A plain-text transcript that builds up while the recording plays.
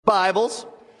Bibles,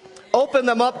 open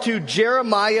them up to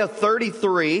Jeremiah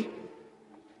 33.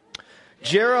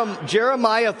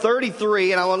 Jeremiah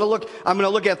 33, and I'm going to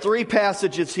look at three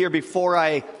passages here before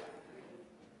I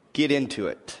get into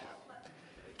it.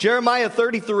 Jeremiah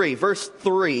 33, verse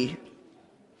 3.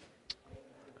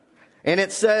 And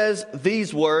it says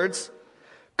these words,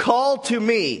 "Call to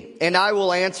me, and I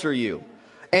will answer you,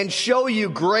 and show you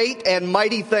great and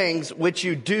mighty things which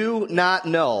you do not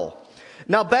know."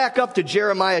 Now back up to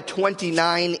Jeremiah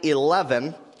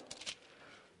 29:11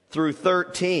 through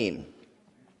 13.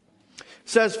 It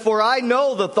says, "For I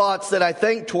know the thoughts that I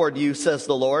think toward you, says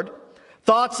the Lord,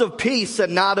 thoughts of peace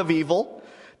and not of evil,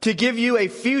 to give you a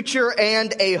future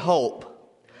and a hope.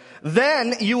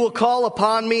 Then you will call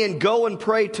upon me and go and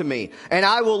pray to me, and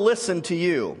I will listen to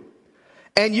you.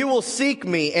 And you will seek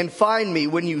me and find me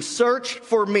when you search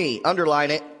for me,"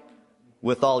 underline it,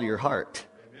 "with all your heart."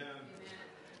 Amen.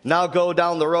 Now go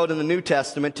down the road in the New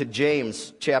Testament to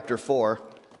James chapter 4.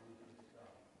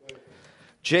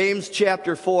 James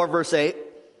chapter 4, verse 8.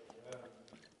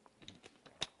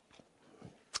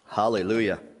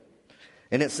 Hallelujah.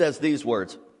 And it says these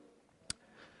words.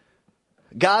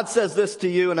 God says this to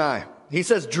you and I. He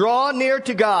says, "Draw near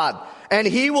to God, and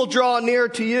he will draw near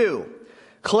to you.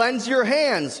 Cleanse your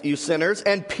hands, you sinners,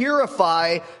 and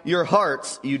purify your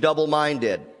hearts, you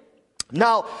double-minded."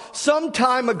 Now, some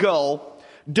time ago,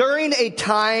 during a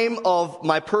time of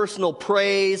my personal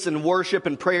praise and worship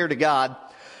and prayer to God,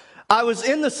 I was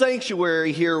in the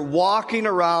sanctuary here walking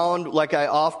around like I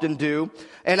often do,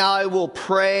 and I will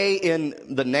pray in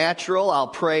the natural, I'll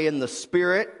pray in the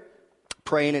spirit,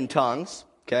 praying in tongues,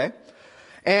 okay?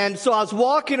 And so I was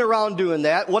walking around doing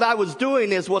that. What I was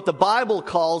doing is what the Bible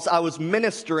calls, I was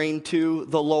ministering to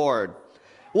the Lord.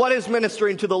 What is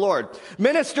ministering to the Lord?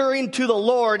 Ministering to the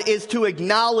Lord is to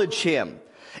acknowledge him.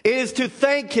 It is to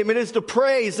thank him. It is to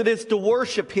praise. It is to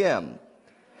worship him.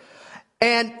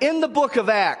 And in the book of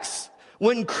Acts,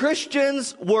 when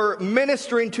Christians were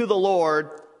ministering to the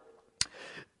Lord,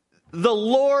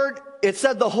 it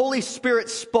said the Holy Spirit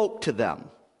spoke to them.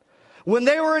 When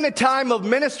they were in a time of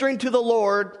ministering to the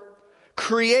Lord,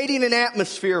 creating an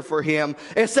atmosphere for him,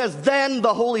 it says, then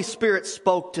the Holy Spirit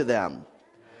spoke to them.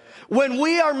 When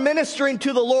we are ministering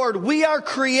to the Lord, we are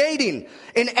creating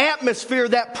an atmosphere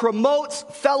that promotes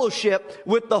fellowship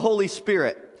with the Holy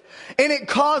Spirit. And it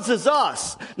causes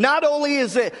us, not only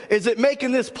is it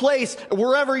making this place,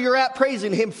 wherever you're at,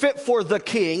 praising him, fit for the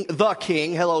King,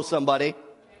 hello somebody.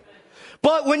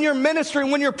 But when you're ministering,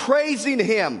 when you're praising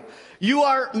him, you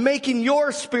are making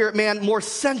your spirit man more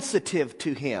sensitive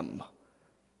to him.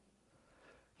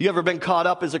 You ever been caught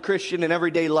up as a Christian in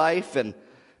everyday life and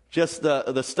just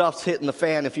the stuff's hitting the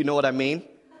fan, if you know what I mean?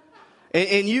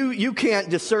 And you can't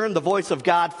discern the voice of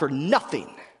God for nothing.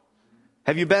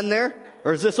 Have you been there?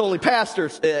 Or is this only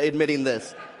pastors admitting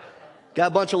this? Got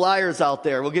a bunch of liars out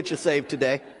there. We'll get you saved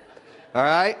today. All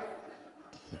right?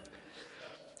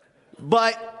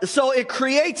 But so it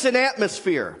creates an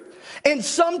atmosphere. And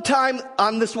sometime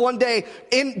on this one day,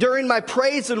 during my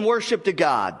praise and worship to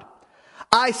God,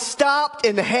 I stopped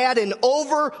and had an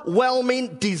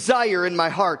overwhelming desire in my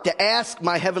heart to ask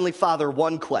my Heavenly Father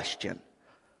one question.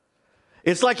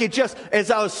 It's like it just,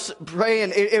 as I was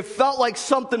praying, it felt like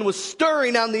something was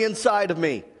stirring on the inside of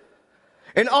me.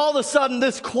 And all of a sudden,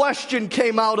 this question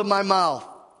came out of my mouth.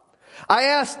 I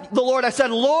asked the Lord, I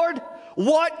said, Lord,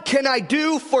 what can I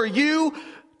do for you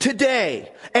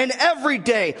today and every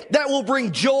day that will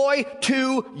bring joy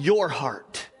to your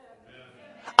heart?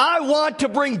 I want to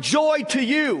bring joy to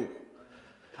you.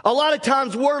 A lot of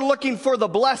times we're looking for the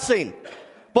blessing,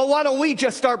 but why don't we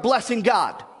just start blessing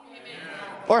God?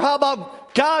 Or how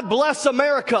about God bless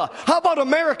America? How about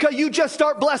America, you just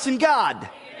start blessing God?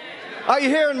 Are you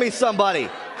hearing me, somebody?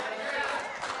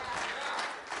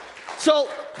 So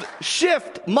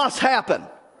shift must happen.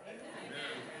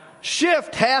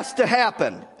 Shift has to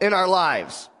happen in our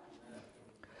lives.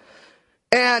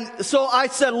 And so I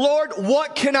said, Lord,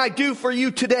 what can I do for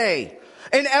you today?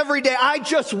 And every day, I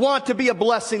just want to be a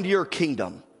blessing to your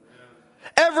kingdom.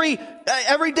 Every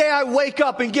day I wake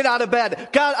up and get out of bed,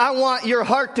 God, I want your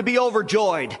heart to be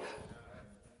overjoyed.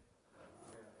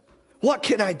 What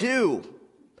can I do?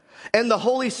 And the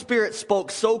Holy Spirit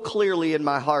spoke so clearly in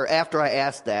my heart after I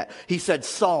asked that. He said,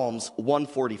 Psalms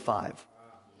 145.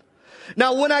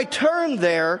 Now, when I turned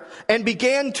there and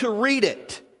began to read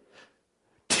it,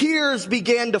 tears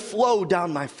began to flow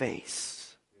down my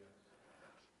face.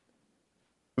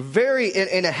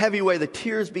 In a heavy way, the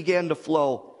tears began to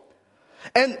flow.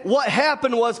 And what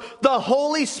happened was the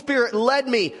Holy Spirit led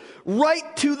me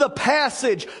right to the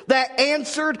passage that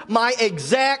answered my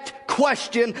exact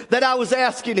question that I was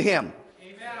asking him.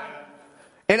 Amen.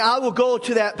 And I will go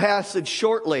to that passage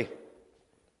shortly.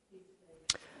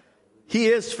 He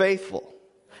is faithful.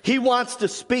 He wants to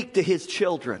speak to his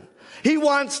children. He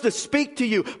wants to speak to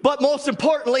you. But most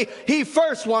importantly, he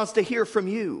first wants to hear from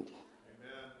you.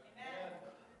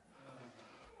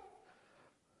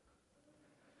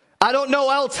 I don't know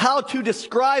else how to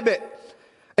describe it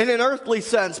in an earthly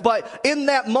sense, but in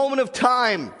that moment of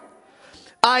time,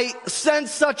 I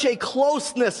sensed such a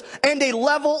closeness and a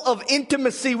level of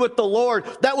intimacy with the Lord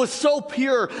that was so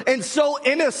pure and so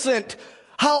innocent.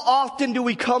 How often do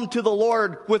we come to the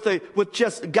Lord with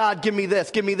just, God, give me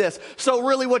this, give me this. So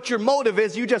really what your motive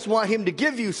is, you just want him to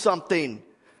give you something.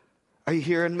 Are you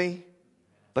hearing me?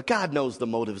 But God knows the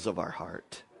motives of our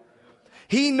heart.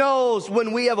 He knows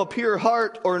when we have a pure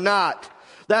heart or not.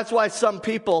 That's why some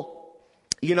people,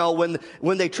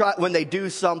 when they do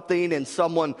something and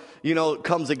someone,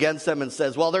 comes against them and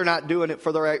says, well, they're not doing it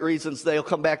for the right reasons, they'll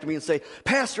come back to me and say,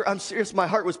 Pastor, I'm serious, my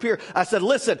heart was pure. I said,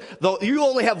 listen, though you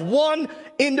only have one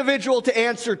individual to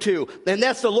answer to, and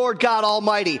that's the Lord God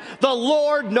Almighty. The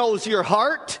Lord knows your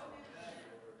heart.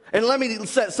 And let me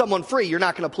set someone free. You're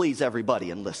not going to please everybody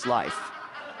in this life.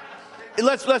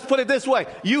 Let's put it this way.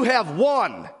 You have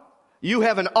one. You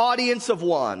have an audience of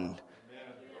one.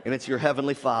 And it's your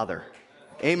Heavenly Father.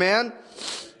 Amen?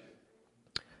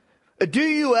 Do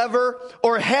you ever,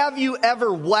 or have you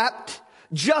ever wept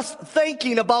just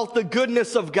thinking about the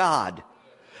goodness of God?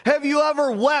 Have you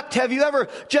ever wept? Have you ever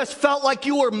just felt like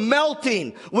you were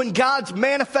melting when God's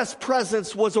manifest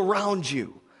presence was around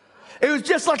you? It was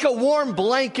just like a warm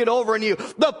blanket over you.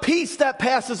 The peace that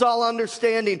passes all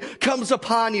understanding comes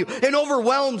upon you and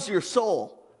overwhelms your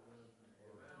soul.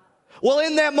 Well,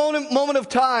 in that moment of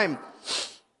time,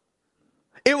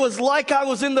 it was like I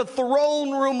was in the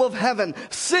throne room of heaven,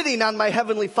 sitting on my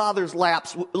Heavenly Father's lap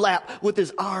with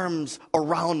his arms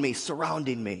around me,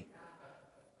 surrounding me.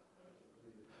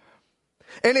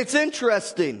 And it's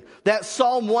interesting that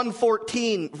Psalm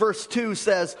 114 verse 2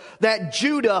 says that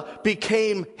Judah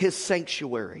became his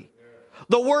sanctuary.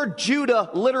 The word Judah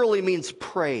literally means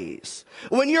praise.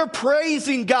 When you're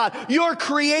praising God, you're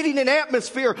creating an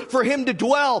atmosphere for him to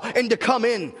dwell and to come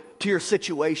in to your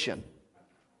situation.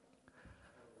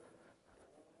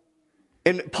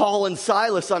 And Paul and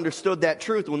Silas understood that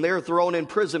truth when they were thrown in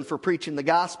prison for preaching the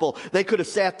gospel. They could have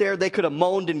sat there, they could have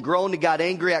moaned and groaned and got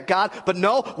angry at God. But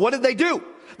no, what did they do?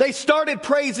 They started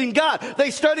praising God.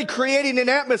 They started creating an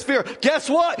atmosphere.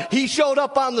 Guess what? He showed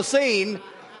up on the scene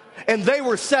and they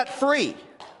were set free.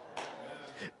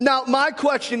 Now, my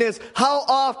question is, how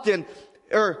often,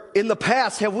 or in the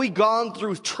past, have we gone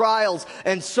through trials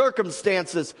and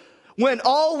circumstances when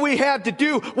all we had to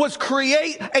do was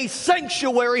create a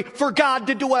sanctuary for God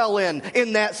to dwell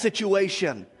in that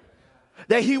situation?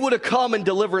 That he would have come and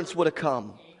deliverance would have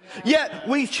come. Yet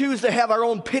we choose to have our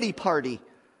own pity party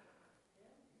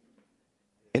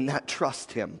and not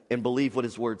trust him and believe what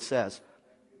his word says.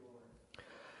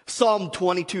 Psalm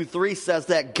 22:3 says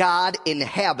that God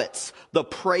inhabits the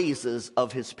praises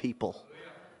of his people.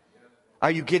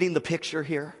 Are you getting the picture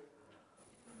here?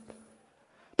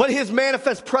 But his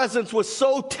manifest presence was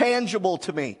so tangible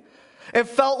to me. It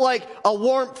felt like a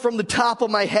warmth from the top of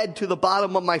my head to the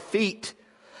bottom of my feet.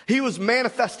 He was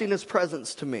manifesting his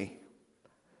presence to me.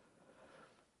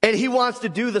 And he wants to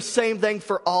do the same thing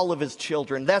for all of his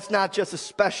children. That's not just a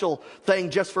special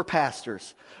thing just for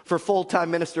pastors, for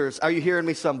full-time ministers. Are you hearing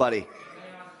me, somebody?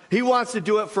 He wants to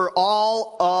do it for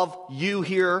all of you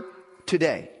here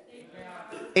today.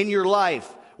 In your life,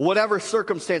 whatever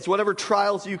circumstance, whatever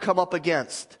trials you come up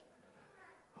against,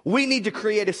 we need to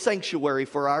create a sanctuary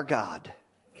for our God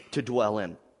to dwell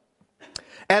in.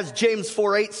 As James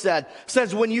 4:8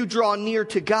 says, when you draw near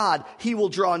to God, he will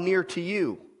draw near to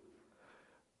you.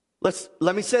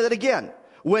 Let me say that again.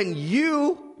 When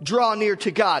you draw near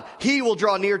to God, he will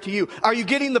draw near to you. Are you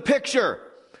getting the picture?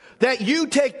 That you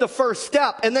take the first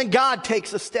step and then God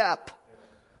takes a step.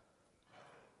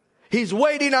 He's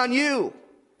waiting on you.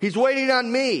 He's waiting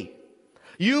on me.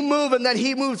 You move and then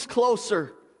he moves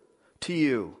closer to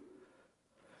you.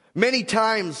 Many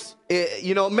times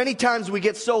we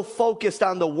get so focused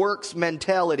on the works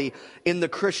mentality in the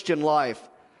Christian life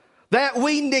that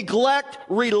we neglect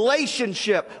the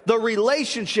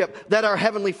relationship that our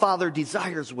Heavenly Father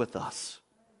desires with us.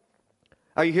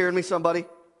 Are you hearing me, somebody?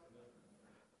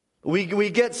 We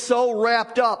get so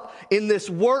wrapped up in this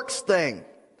works thing.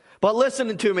 But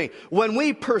listen to me, when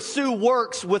we pursue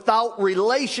works without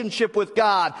relationship with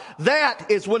God, that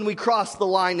is when we cross the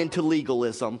line into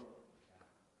legalism.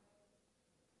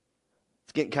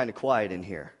 It's getting kind of quiet in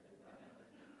here.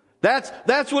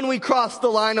 That's when we cross the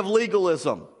line of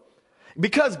legalism.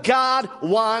 Because God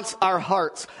wants our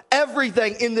hearts.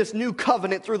 Everything in this new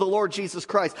covenant through the Lord Jesus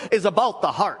Christ is about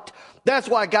the heart. That's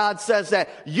why God says that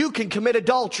you can commit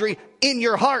adultery in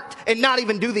your heart and not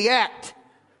even do the act.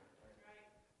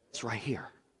 It's right here.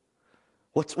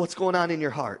 What's going on in your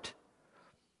heart?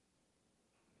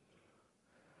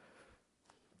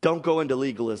 Don't go into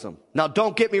legalism. Now,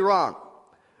 don't get me wrong.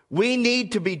 We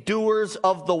need to be doers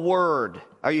of the word.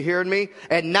 Are you hearing me?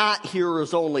 And not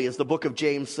hearers only, as the book of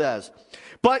James says.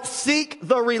 But seek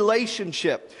the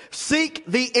relationship. Seek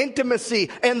the intimacy.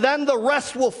 And then the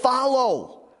rest will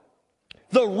follow.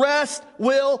 The rest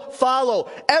will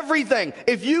follow. Everything.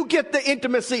 If you get the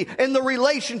intimacy and the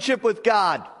relationship with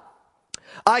God,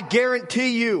 I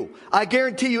guarantee you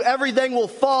everything will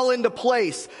fall into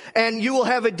place, and you will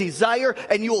have a desire,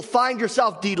 and you will find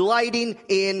yourself delighting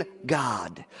in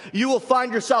God. You will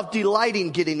find yourself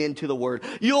delighting getting into the Word.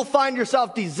 You'll find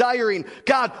yourself desiring,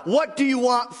 God, what do you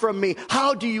want from me?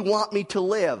 How do you want me to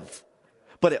live?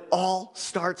 But it all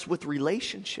starts with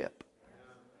relationship.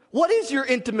 What is your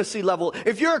intimacy level?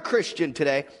 If you're a Christian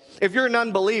today, if you're an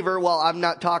unbeliever, well, I'm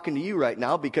not talking to you right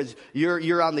now because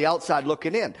you're on the outside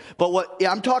looking in. But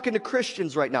I'm talking to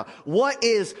Christians right now. What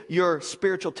is your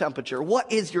spiritual temperature?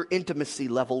 What is your intimacy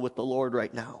level with the Lord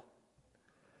right now?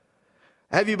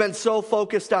 Have you been so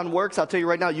focused on works? I'll tell you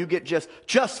right now, you get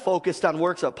just focused on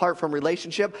works apart from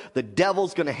relationship, the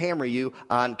devil's going to hammer you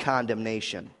on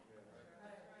condemnation.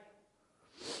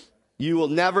 You will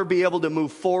never be able to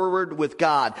move forward with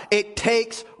God. It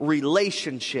takes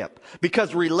relationship,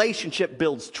 because relationship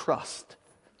builds trust.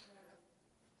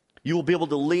 You will be able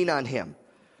to lean on Him.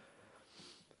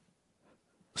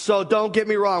 So don't get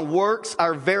me wrong, works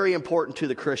are very important to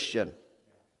the Christian.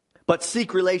 But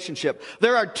seek relationship.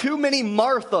 There are too many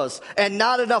Marthas and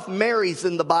not enough Marys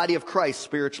in the body of Christ,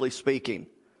 spiritually speaking.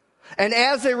 And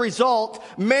as a result,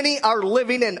 many are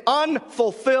living an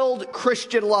unfulfilled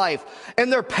Christian life.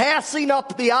 And they're passing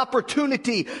up the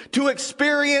opportunity to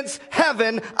experience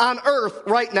heaven on earth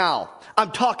right now.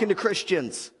 I'm talking to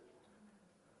Christians.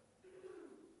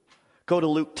 Go to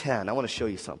Luke 10. I want to show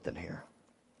you something here.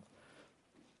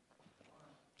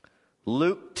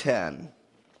 Luke 10.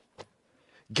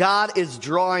 God is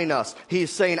drawing us. He's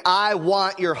saying, I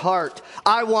want your heart.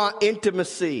 I want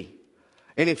intimacy.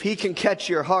 And if He can catch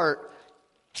your heart,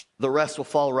 the rest will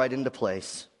fall right into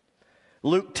place.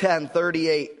 Luke 10,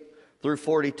 38 through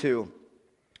 42.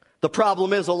 The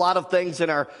problem is a lot of things in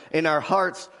our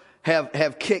hearts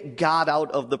have kicked God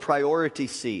out of the priority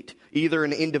seat. Either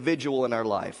an individual in our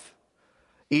life,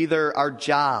 either our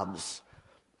jobs,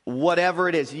 whatever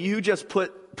it is. You just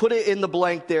put it in the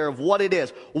blank there of what it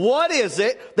is. What is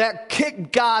it that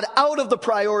kicked God out of the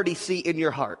priority seat in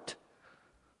your heart?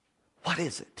 What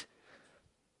is it?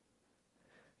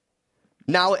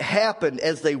 Now it happened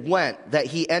as they went that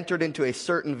He entered into a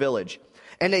certain village,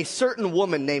 and a certain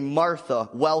woman named Martha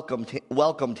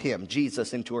welcomed Him,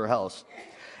 Jesus, into her house.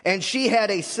 And she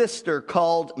had a sister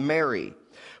called Mary,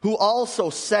 who also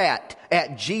sat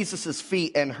at Jesus'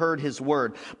 feet and heard His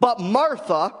word. But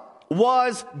Martha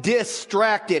was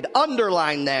distracted.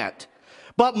 Underline that.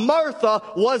 But Martha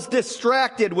was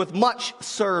distracted with much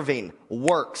serving.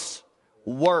 Works.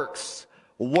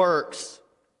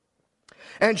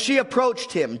 And she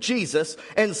approached Him, Jesus,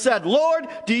 and said, Lord,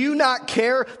 do you not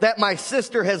care that my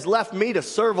sister has left me to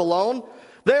serve alone?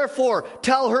 Therefore,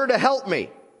 tell her to help me.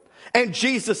 And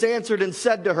Jesus answered and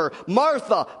said to her,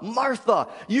 Martha, Martha,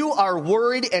 you are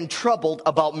worried and troubled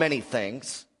about many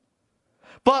things.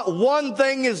 But one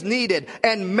thing is needed,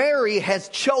 and Mary has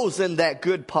chosen that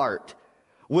good part,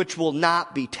 which will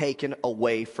not be taken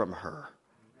away from her.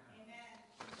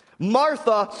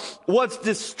 Martha was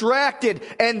distracted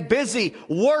and busy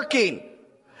working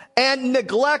and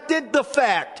neglected the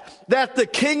fact that the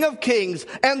King of Kings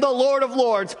and the Lord of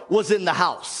Lords was in the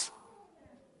house.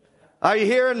 Are you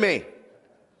hearing me?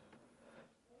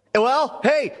 Well,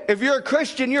 hey, if you're a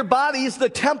Christian, your body is the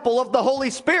temple of the Holy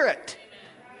Spirit.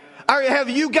 Have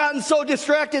you gotten so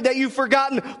distracted that you've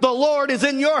forgotten the Lord is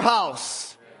in your house?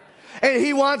 And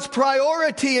He wants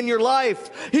priority in your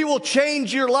life. He will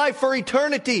change your life for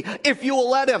eternity if you will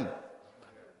let Him.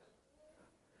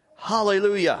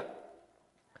 Hallelujah.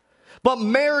 But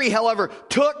Mary, however,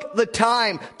 took the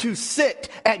time to sit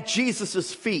at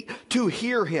Jesus' feet, to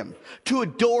hear Him, to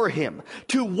adore Him,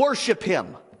 to worship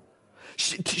Him.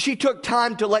 She took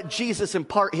time to let Jesus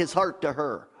impart His heart to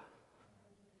her.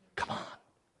 Come on.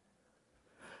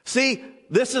 See,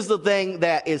 this is the thing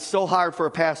that is so hard for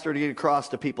a pastor to get across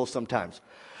to people sometimes.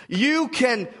 You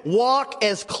can walk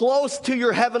as close to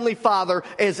your Heavenly Father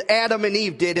as Adam and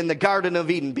Eve did in the Garden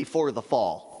of Eden before the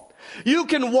fall. You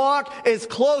can walk as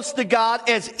close to God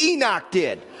as Enoch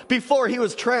did before he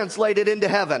was translated into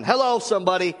heaven. Hello,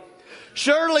 somebody.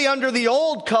 Surely under the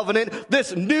old covenant,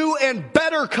 this new and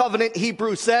better covenant,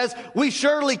 Hebrews says, we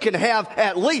surely can have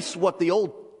at least what the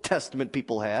Old Testament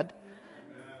people had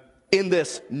in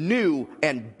this new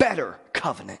and better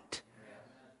covenant.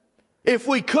 If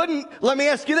we couldn't, let me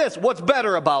ask you this, what's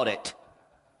better about it?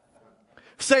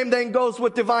 Same thing goes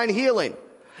with divine healing.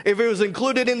 If it was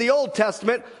included in the Old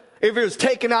Testament, if it was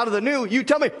taken out of the New, you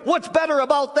tell me, what's better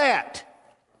about that?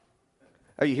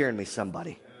 Are you hearing me,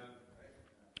 somebody?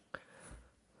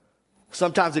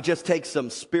 Sometimes it just takes some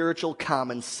spiritual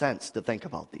common sense to think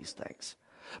about these things.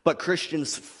 But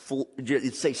Christians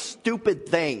say stupid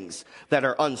things that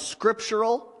are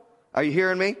unscriptural. Are you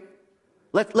hearing me?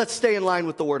 Let's stay in line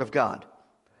with the Word of God.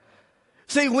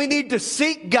 See, we need to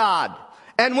seek God.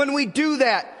 And when we do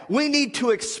that, we need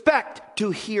to expect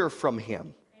to hear from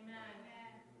Him.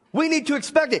 We need to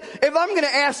expect it. If I'm going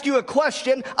to ask you a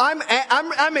question,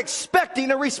 I'm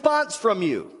expecting a response from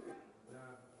you.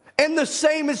 And the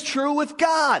same is true with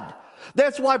God.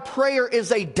 That's why prayer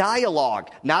is a dialogue,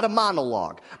 not a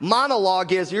monologue.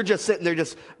 Monologue is you're just sitting there,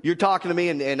 you're talking to me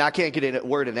and I can't get in a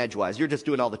word in edgewise. You're just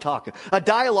doing all the talking. A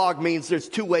dialogue means there's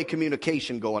two-way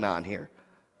communication going on here.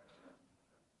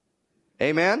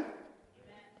 Amen?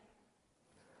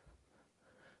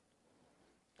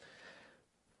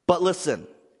 But listen,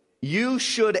 you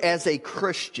should as a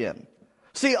Christian,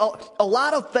 see, a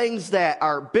lot of things that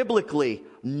are biblically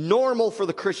normal for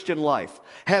the Christian life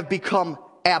have become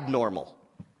abnormal.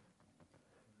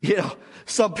 You know,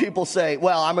 some people say,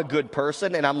 well, I'm a good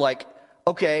person. And I'm like,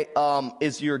 okay,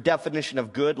 is your definition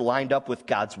of good lined up with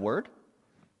God's word?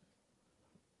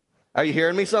 Are you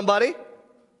hearing me, somebody?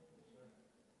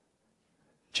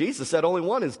 Jesus said only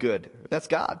one is good. That's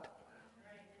God.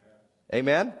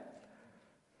 Amen?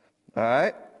 All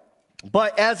right?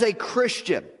 But as a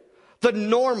Christian, the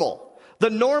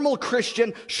normal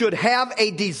Christian should have a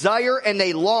desire and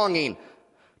a longing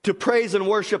to praise and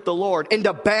worship the Lord and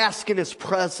to bask in His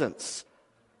presence.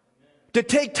 To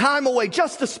take time away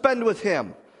just to spend with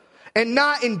Him and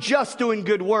not in just doing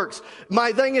good works.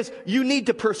 My thing is, you need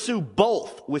to pursue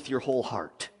both with your whole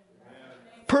heart.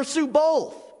 Pursue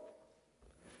both.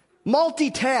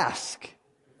 Multitask.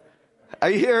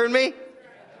 Are you hearing me?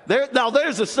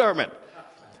 There's a sermon.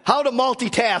 How to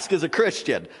multitask as a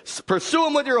Christian. Pursue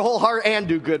Him with your whole heart and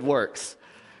do good works.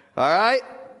 All right?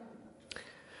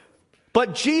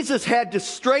 But Jesus had to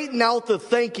straighten out the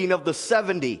thinking of the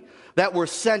 70 that were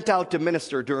sent out to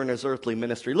minister during His earthly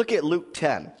ministry. Look at Luke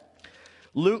 10.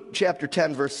 Luke chapter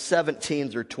 10, verse 17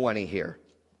 through 20 here.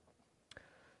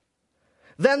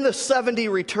 Then the 70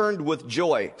 returned with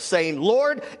joy, saying,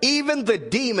 Lord, even the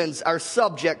demons are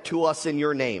subject to us in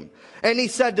your name. And He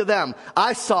said to them,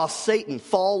 I saw Satan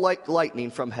fall like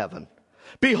lightning from heaven.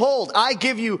 Behold, I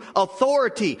give you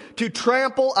authority to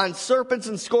trample on serpents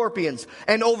and scorpions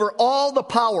and over all the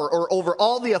power or over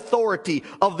all the authority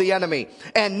of the enemy.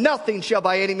 And nothing shall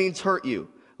by any means hurt you.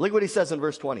 Look what He says in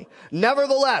verse 20.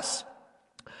 Nevertheless,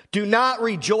 do not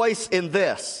rejoice in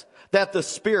this, that the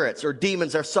spirits or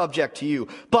demons are subject to you,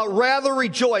 but rather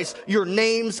rejoice, your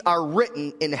names are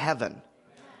written in heaven.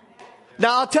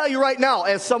 Now, I'll tell you right now,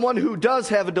 as someone who does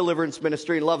have a deliverance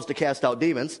ministry and loves to cast out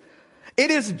demons,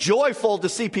 it is joyful to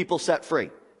see people set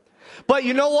free. But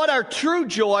you know what? Our true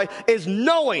joy is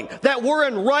knowing that we're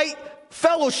in right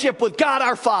fellowship with God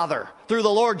our Father through the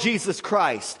Lord Jesus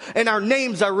Christ. And our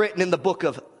names are written in the book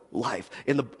of life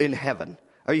in heaven.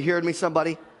 Are you hearing me,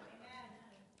 somebody?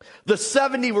 The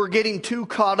 70 were getting too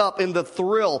caught up in the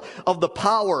thrill of the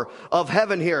power of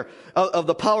heaven here, of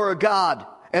the power of God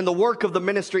and the work of the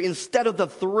ministry, instead of the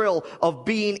thrill of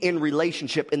being in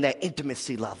relationship in that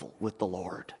intimacy level with the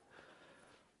Lord.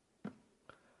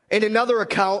 In another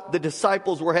account, the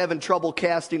disciples were having trouble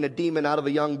casting a demon out of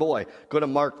a young boy. Go to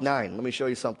Mark 9. Let me show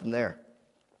you something there.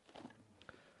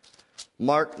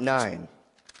 Mark 9.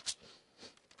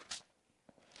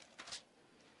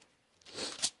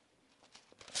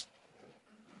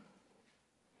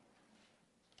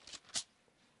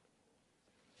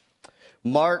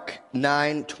 Mark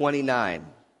 9:29.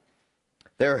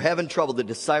 They're having trouble. The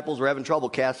disciples were having trouble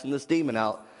casting this demon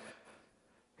out.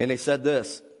 And they said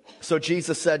this. So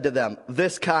Jesus said to them,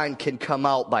 this kind can come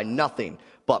out by nothing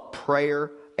but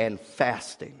prayer and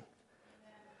fasting.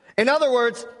 In other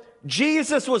words,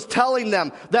 Jesus was telling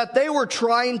them that they were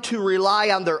trying to rely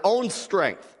on their own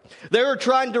strength. They were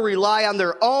trying to rely on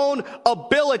their own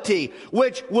ability,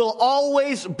 which will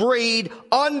always breed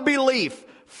unbelief,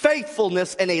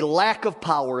 faithfulness, and a lack of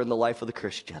power in the life of the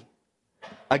Christian.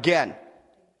 Again,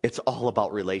 it's all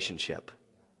about relationship.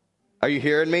 Are you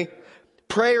hearing me?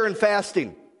 Prayer and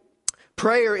fasting.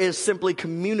 Prayer is simply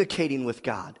communicating with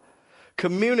God.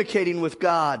 Communicating with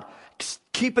God.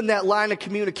 Keeping that line of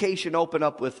communication opened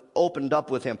up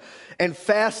with Him. And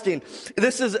fasting,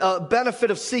 this is a benefit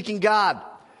of seeking God.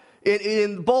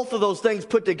 In both of those things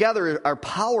put together are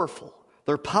powerful.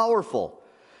 They're powerful.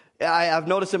 I've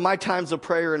noticed in my times of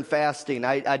prayer and fasting,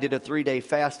 I did a 3-day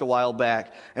fast a while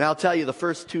back. And I'll tell you, the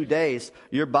first 2 days,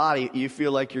 your body, you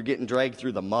feel like you're getting dragged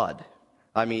through the mud.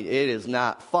 I mean, it is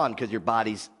not fun because your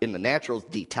body's in the naturals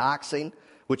detoxing,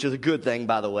 which is a good thing,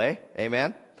 by the way.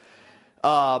 Amen.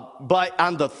 But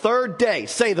on the third day,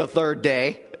 say the third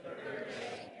day,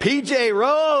 PJ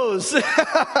rose.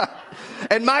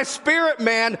 And my spirit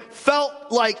man felt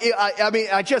like,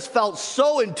 I just felt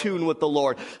so in tune with the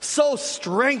Lord, so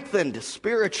strengthened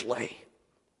spiritually.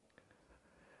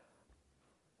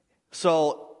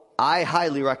 So I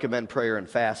highly recommend prayer and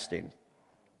fasting.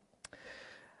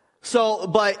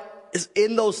 But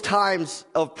in those times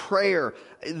of prayer,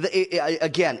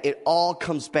 again, it all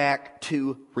comes back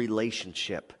to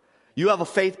relationship. You have a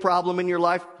faith problem in your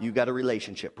life, you got a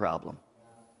relationship problem.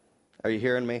 Are you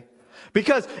hearing me?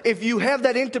 Because if you have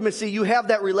that intimacy, you have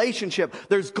that relationship,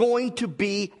 there's going to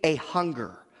be a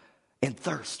hunger and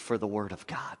thirst for the Word of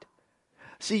God.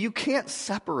 See, you can't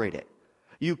separate it.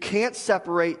 You can't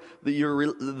separate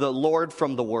the Lord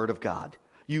from the Word of God.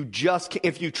 You just can't.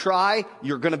 If you try,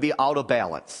 you're going to be out of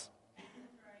balance.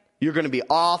 You're going to be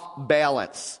off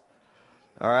balance.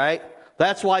 All right?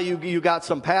 That's why you got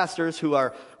some pastors who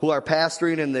are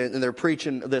pastoring and they're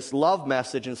preaching this love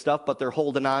message and stuff, but they're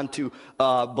holding on to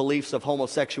beliefs of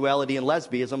homosexuality and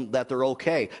lesbianism that they're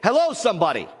okay. Hello,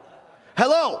 somebody.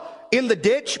 Hello. In the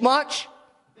ditch much?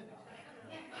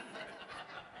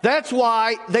 That's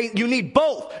why you need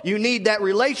both. You need that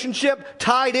relationship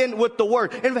tied in with the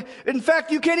Word. In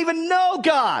fact, you can't even know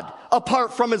God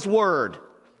apart from His Word.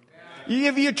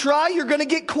 If you try, you're going to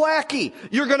get quacky.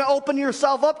 You're going to open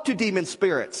yourself up to demon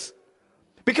spirits.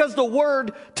 Because the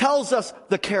Word tells us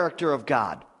the character of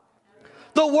God.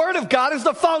 The Word of God is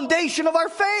the foundation of our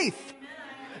faith.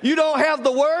 You don't have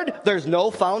the Word, there's no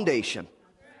foundation.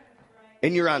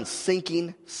 And you're on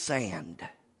sinking sand.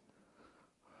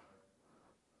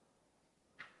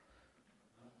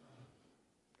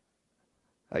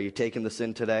 Are you taking this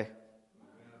in today?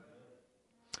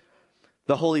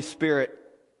 The Holy Spirit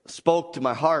spoke to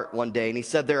my heart one day, and He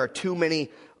said, there are too many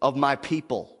of my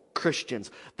people, Christians,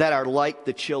 that are like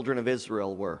the children of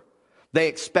Israel were. They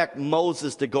expect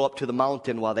Moses to go up to the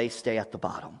mountain while they stay at the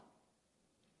bottom.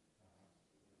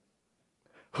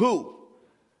 Who?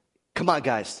 Come on,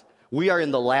 guys. We are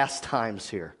in the last times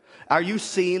here. Are you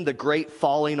seeing the great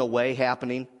falling away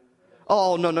happening?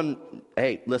 Oh, no.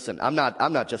 Hey, listen, I'm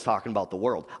not just talking about the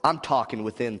world. I'm talking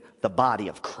within the body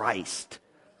of Christ.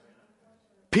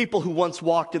 People who once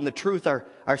walked in the truth are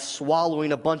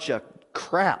swallowing a bunch of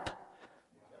crap.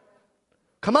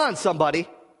 Come on, somebody.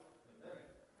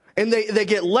 And they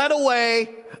get led away.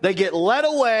 They get led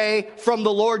away from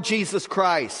the Lord Jesus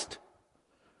Christ.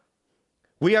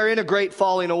 We are in a great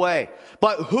falling away.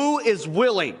 But who is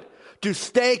willing to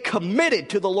stay committed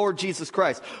to the Lord Jesus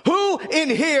Christ? Who in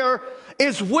here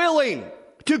is willing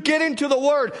to get into the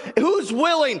Word? Who's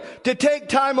willing to take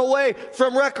time away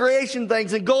from recreation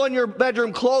things and go in your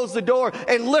bedroom, close the door,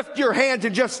 and lift your hands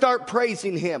and just start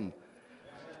praising Him?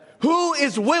 Who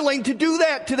is willing to do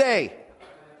that today?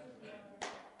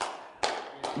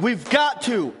 We've got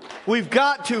to. We've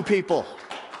got to, people.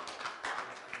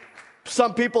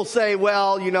 Some people say,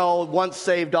 well, once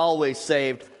saved, always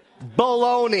saved.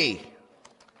 Baloney.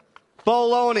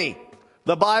 Baloney.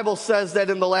 The Bible says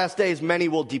that in the last days, many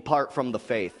will depart from the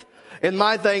faith. And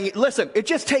my thing, listen, it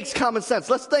just takes common sense.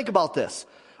 Let's think about this.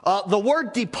 The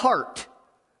word depart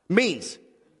means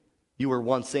you were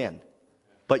once in,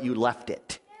 but you left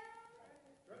it.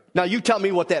 Now you tell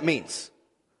me what that means.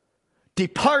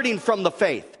 Departing from the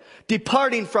faith.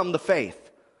 Departing from the faith.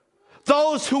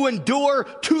 Those who endure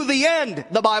to the end,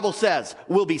 the Bible says,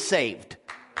 will be saved.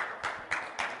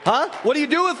 Huh? What do you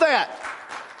do with that?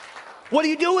 What do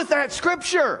you do with that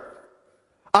scripture?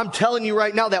 I'm telling you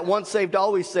right now that once saved,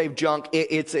 always saved junk,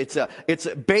 it's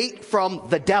a bait from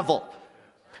the devil.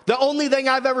 The only thing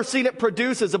I've ever seen it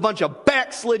produce is a bunch of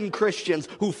backslidden Christians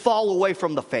who fall away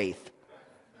from the faith.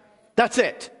 That's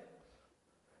it.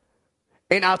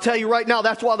 And I'll tell you right now,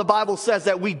 that's why the Bible says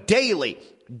that we daily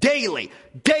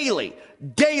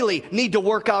need to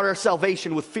work out our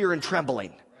salvation with fear and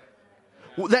trembling.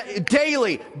 That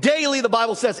daily, the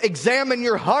Bible says, examine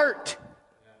your heart.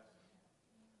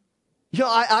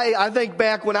 I think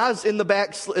back when I was in the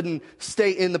backslidden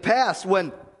state in the past,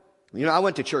 when You know, I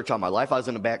went to church all my life. I was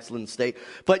in a backslidden state.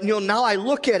 But, now I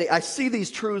look at it. I see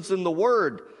these truths in the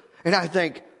Word. And I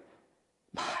think,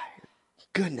 my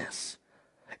goodness.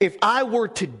 If I were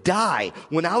to die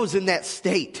when I was in that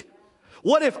state,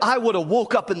 what if I would have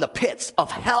woke up in the pits of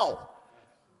hell?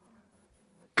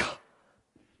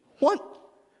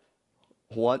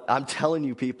 What? I'm telling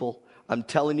you, people. I'm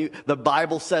telling you. The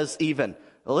Bible says even,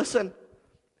 listen,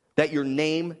 that your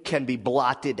name can be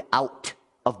blotted out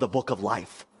of the book of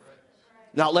life.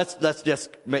 Now, let's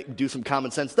just do some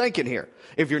common sense thinking here.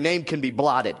 If your name can be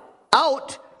blotted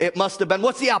out, it must have been,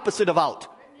 what's the opposite of out?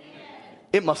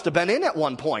 It must have been in at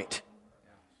one point.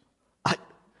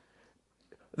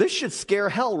 This should scare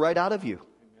hell right out of you.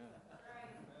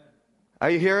 Are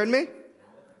you hearing me?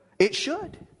 It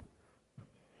should.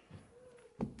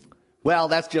 Well,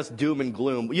 that's just doom and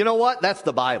gloom. You know what? That's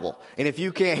the Bible. And if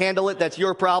you can't handle it, that's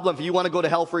your problem. If you want to go to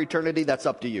hell for eternity, that's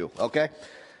up to you, okay?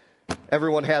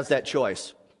 Everyone has that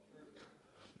choice.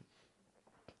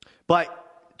 But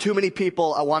too many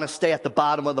people want to stay at the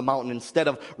bottom of the mountain instead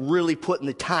of really putting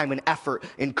the time and effort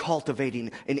in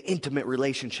cultivating an intimate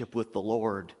relationship with the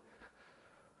Lord.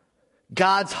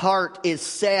 God's heart is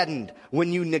saddened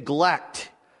when you neglect,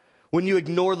 when you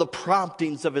ignore the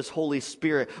promptings of His Holy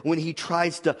Spirit, when He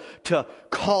tries to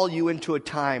call you into a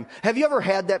time. Have you ever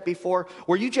had that before?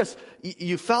 Where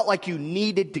you felt like you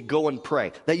needed to go and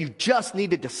pray, that you just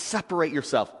needed to separate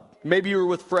yourself. Maybe you were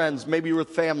with friends, maybe you were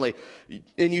with family,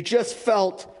 and you just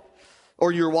felt,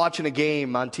 or you're watching a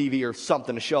game on TV or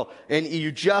something, a show, and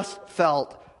you just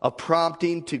felt a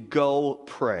prompting to go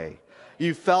pray.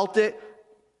 You felt it.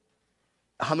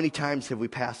 How many times have we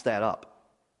passed that up?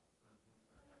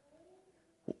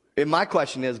 And my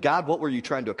question is, God, what were you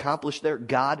trying to accomplish there?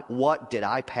 God, what did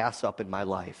I pass up in my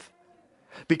life?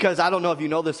 Because I don't know if you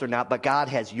know this or not, but God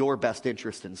has your best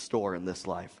interest in store in this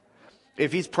life.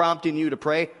 If He's prompting you to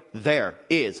pray, there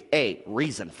is a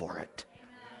reason for it.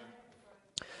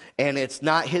 And it's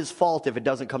not His fault if it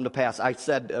doesn't come to pass. I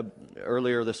said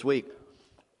earlier this week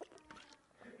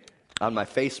on my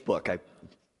Facebook, I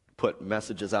put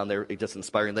messages on there, just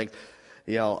inspiring things.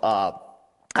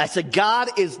 I said,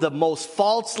 God is the most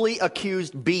falsely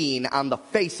accused being on the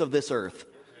face of this earth.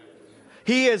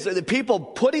 He is the people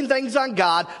putting things on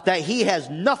God that He has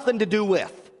nothing to do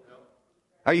with.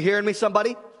 Are you hearing me,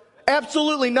 somebody?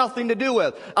 Absolutely nothing to do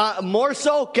with. More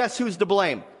so, guess who's to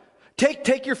blame?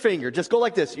 Take your finger, just go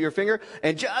like this, your finger,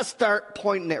 and just start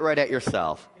pointing it right at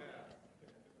yourself.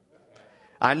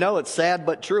 I know it's sad,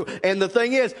 but true. And the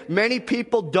thing is, many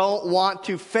people don't want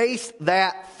to face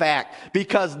that fact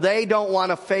because they don't want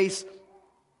to face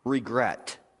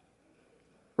regret.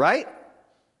 Right?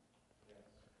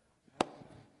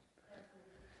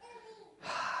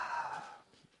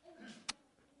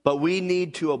 But we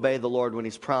need to obey the Lord when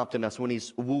He's prompting us, when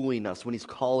He's wooing us, when He's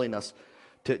calling us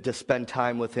to spend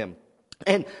time with Him.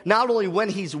 And not only when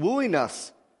He's wooing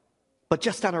us, but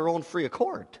just on our own free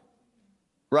accord.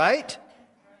 Right?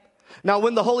 Now,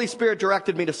 when the Holy Spirit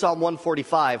directed me to Psalm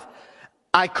 145,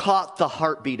 I caught the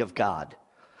heartbeat of God.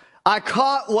 I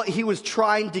caught what He was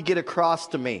trying to get across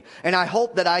to me. And I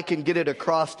hope that I can get it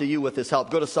across to you with His help.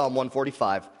 Go to Psalm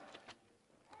 145.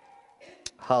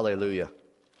 Hallelujah.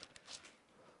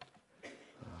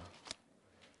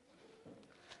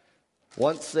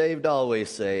 Once saved, always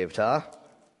saved, huh?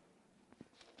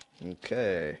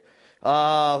 Okay.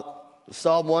 Psalm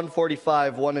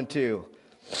 145, 1 and 2.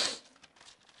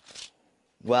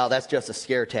 Well, that's just a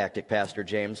scare tactic, Pastor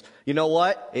James. You know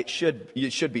what? It should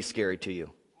be scary to you.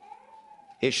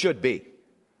 It should be.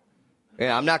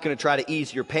 Yeah, I'm not going to try to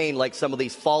ease your pain like some of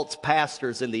these false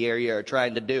pastors in the area are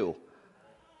trying to do.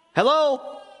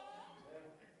 Hello?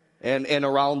 And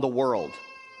around the world.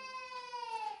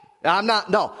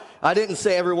 I didn't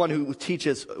say everyone who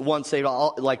teaches once saved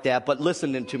like that, but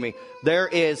listen to me.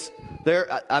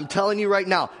 I'm telling you right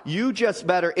now,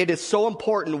 it is so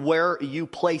important where you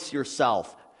place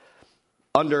yourself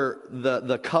under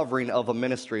the covering of a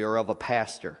ministry or of a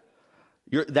pastor.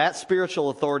 That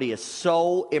spiritual authority is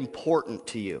so important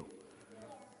to you.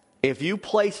 If you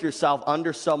place yourself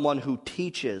under someone who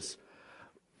teaches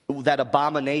that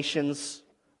abominations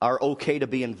are okay to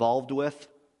be involved with,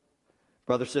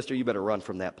 brother, sister, you better run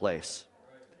from that place.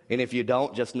 And if you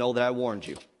don't, just know that I warned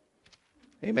you.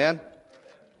 Amen?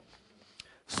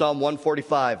 Psalm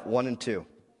 145, 1 and 2.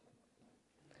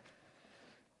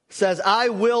 Says, I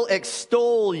will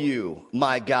extol you,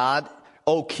 my God,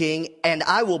 O King, and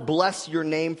I will bless your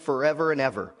name forever and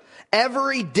ever.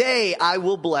 Every day I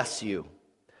will bless you.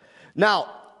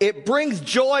 Now, it brings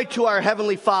joy to our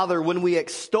Heavenly Father when we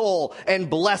extol and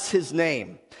bless His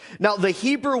name. Now, the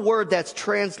Hebrew word that's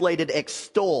translated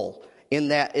extol in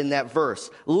that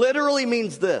verse literally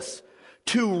means this: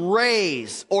 to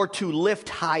raise or to lift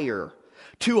higher,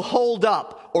 to hold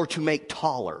up or to make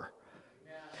taller.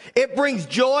 It brings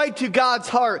joy to God's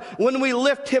heart when we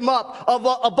lift him up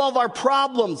above our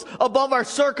problems, above our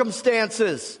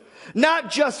circumstances. Not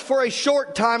just for a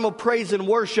short time of praise and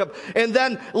worship and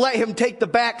then let him take the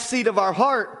back seat of our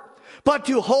heart, but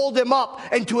to hold him up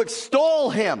and to extol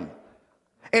him.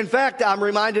 In fact, I'm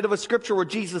reminded of a scripture where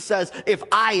Jesus says, if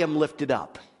I am lifted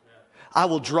up, I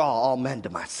will draw all men to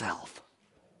myself.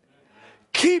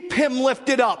 Keep him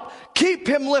lifted up. Keep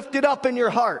him lifted up in your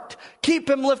heart. Keep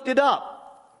him lifted up.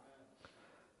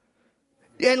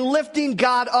 And lifting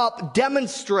God up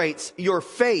demonstrates your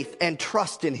faith and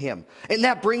trust in him. And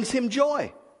that brings him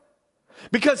joy.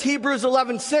 Because Hebrews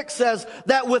 11:6 says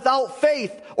that without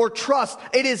faith or trust,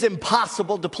 it is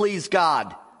impossible to please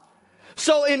God.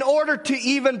 So in order to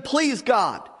even please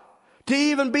God, to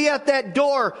even be at that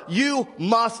door, you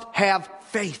must have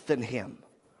faith in him.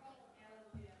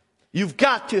 You've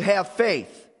got to have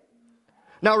faith.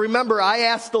 Now remember, I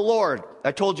asked the Lord,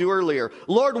 I told you earlier,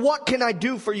 Lord, what can I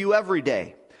do for you every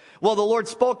day? Well, the Lord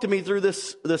spoke to me through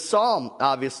this psalm,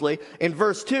 obviously. In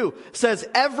verse 2, says,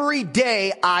 every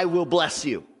day I will bless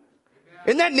you.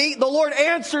 Isn't that neat? The Lord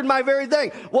answered my very thing.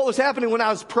 What was happening when I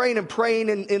was praying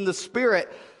in the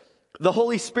Spirit, the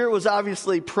Holy Spirit was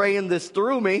obviously praying this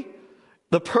through me,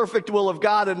 the perfect will of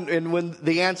God, and when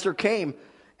the answer came,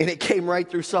 and it came right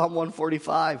through Psalm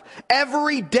 145.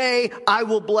 Every day I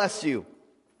will bless you.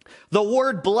 The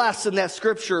word bless in that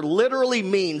scripture literally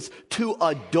means to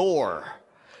adore,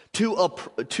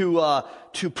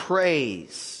 to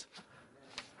praise.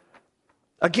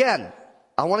 Again,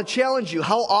 I want to challenge you.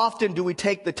 How often do we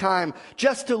take the time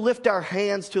just to lift our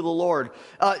hands to the Lord?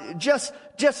 Just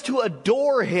to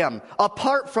adore him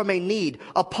apart from a need,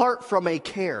 apart from a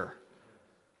care.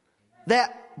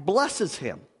 That blesses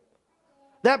him.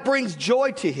 That brings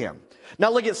joy to him.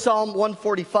 Now look at Psalm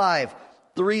 145,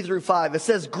 3-5. It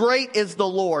says, great is the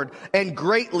Lord and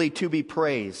greatly to be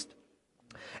praised,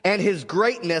 and his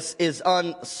greatness is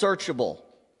unsearchable.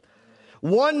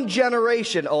 One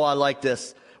generation, oh, I like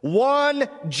this. One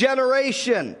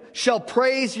generation shall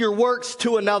praise your works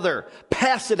to another.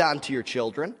 Pass it on to your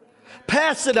children.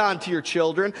 Pass it on to your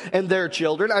children and their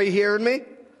children. Are you hearing me?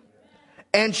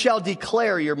 And shall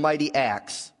declare your mighty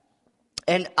acts.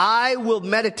 And I will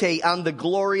meditate on the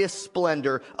glorious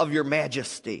splendor of your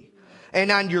majesty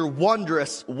and on your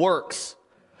wondrous works.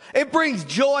 It brings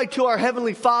joy to our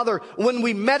Heavenly Father when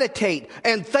we meditate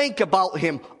and think about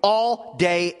him all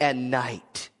day and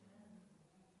night.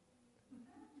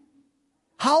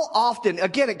 How often,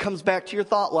 again, it comes back to your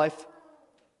thought life.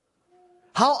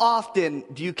 How often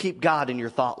do you keep God in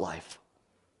your thought life?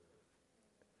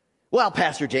 Well,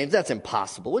 Pastor James, that's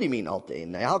impossible. What do you mean all day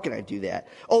and night? How can I do that?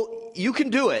 Oh, you can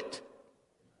do it.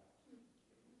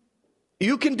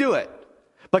 You can do it.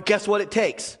 But guess what it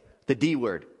takes? The D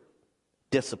word.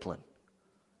 Discipline.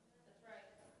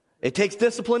 It takes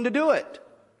discipline to do it.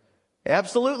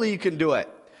 Absolutely you can do it.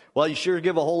 Well, you sure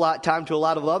give a whole lot of time to a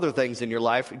lot of other things in your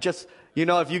life. Just,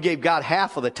 if you gave God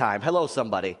half of the time. Hello,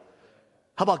 somebody.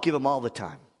 How about give him all the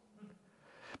time?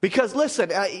 Because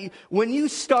listen, when you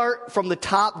start from the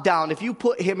top down, if you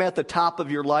put him at the top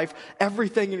of your life,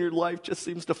 everything in your life just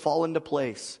seems to fall into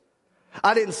place.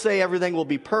 I didn't say everything will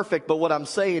be perfect, but what I'm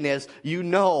saying is,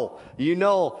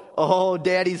 oh,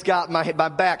 Daddy's got my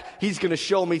back. He's going to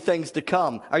show me things to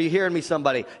come. Are you hearing me,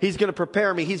 somebody? He's going to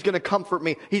prepare me. He's going to comfort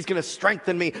me. He's going to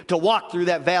strengthen me to walk through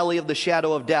that valley of the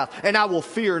shadow of death. And I will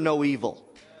fear no evil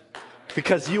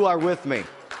because you are with me.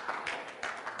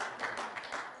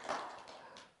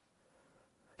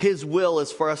 His will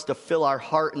is for us to fill our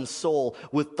heart and soul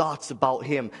with thoughts about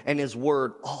him and his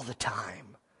word all the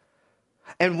time.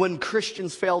 And when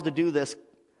Christians fail to do this,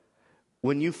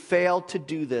 when you fail to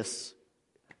do this,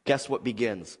 guess what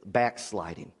begins?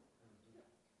 Backsliding.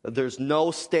 There's no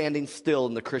standing still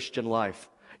in the Christian life.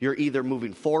 You're either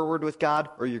moving forward with God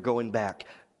or you're going back.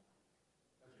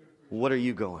 What are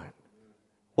you going?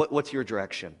 What's your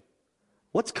direction?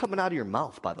 What's coming out of your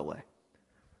mouth, by the way?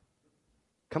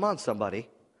 Come on, somebody.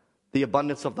 The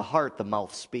abundance of the heart, the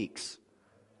mouth speaks.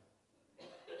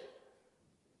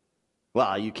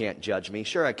 Well, you can't judge me.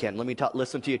 Sure I can. Let me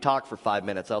listen to you talk for 5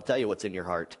 minutes. I'll tell you what's in your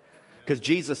heart. Because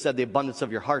Jesus said the abundance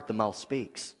of your heart, the mouth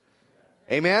speaks.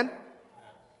 Amen?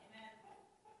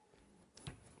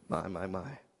 My.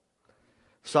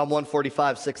 Psalm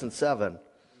 145, 6 and 7.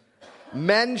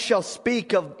 Men shall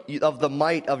speak of the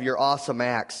might of your awesome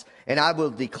acts, and I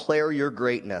will declare your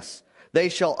greatness. They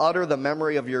shall utter the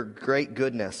memory of your great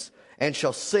goodness, and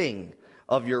shall sing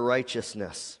of your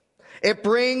righteousness. It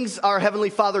brings our Heavenly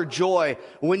Father joy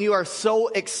when you are so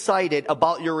excited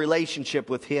about your relationship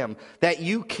with Him that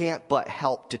you can't but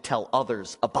help to tell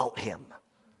others about Him.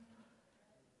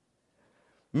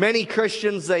 Many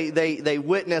Christians, they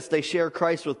witness, they share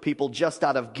Christ with people just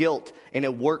out of guilt and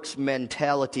a works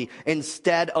mentality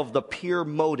instead of the pure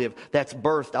motive that's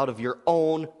birthed out of your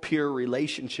own pure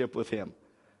relationship with Him.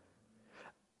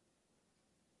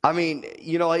 I mean,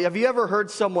 have you ever heard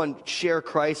someone share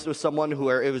Christ with someone who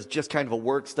it was just kind of a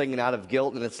works thing and out of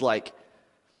guilt, and it's like,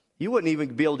 you wouldn't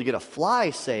even be able to get a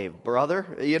fly saved,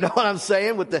 brother. You know what I'm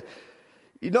saying?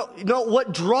 You know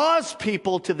what draws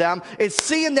people to them is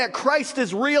seeing that Christ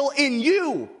is real in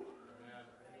you.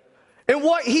 And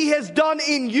what He has done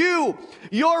in you,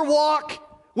 your walk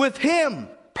with Him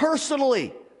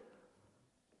personally.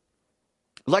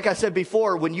 Like I said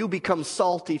before, when you become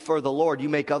salty for the Lord, you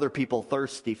make other people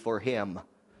thirsty for Him.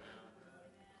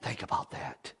 Think about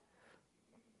that.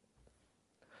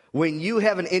 When you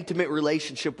have an intimate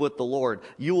relationship with the Lord,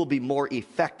 you will be more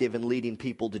effective in leading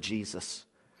people to Jesus.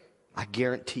 I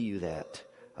guarantee you that.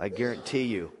 I guarantee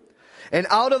you. And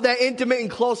out of that intimate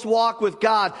and close walk with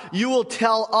God, you will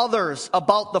tell others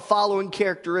about the following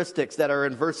characteristics that are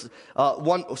in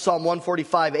Psalm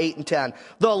 145, 8 and 10.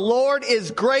 The Lord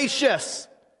is gracious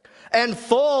and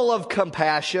full of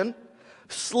compassion,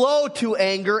 slow to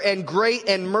anger, and great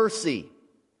in mercy.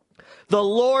 The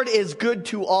Lord is good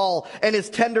to all, and His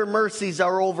tender mercies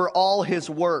are over all His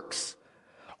works.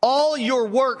 All your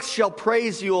works shall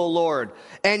praise you, O Lord,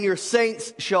 and your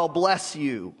saints shall bless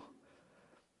you.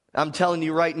 I'm telling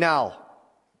you right now.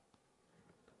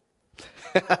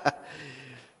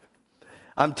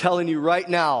 I'm telling you right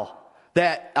now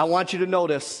that I want you to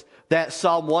notice that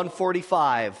Psalm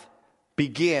 145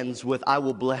 begins with, I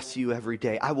will bless you every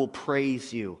day. I will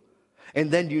praise you. And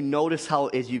then you notice how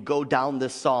as you go down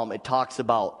this psalm, it talks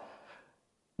about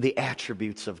the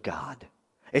attributes of God.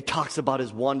 It talks about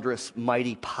His wondrous,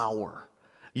 mighty power.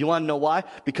 You want to know why?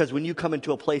 Because when you come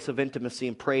into a place of intimacy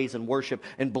and praise and worship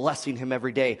and blessing Him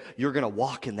every day, you're going to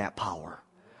walk in that power.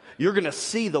 You're going to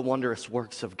see the wondrous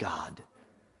works of God.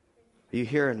 Are you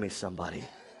hearing me, somebody?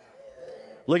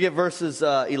 Look at verses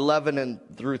 11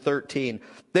 through 13.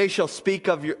 They shall speak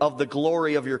of the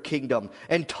glory of your kingdom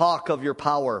and talk of your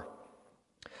power,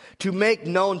 to make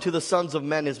known to the sons of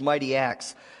men His mighty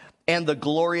acts and the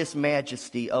glorious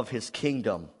majesty of His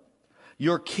kingdom.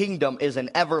 Your kingdom is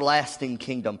an everlasting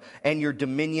kingdom, and your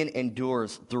dominion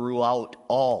endures throughout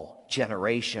all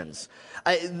generations.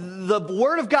 The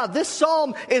Word of God, this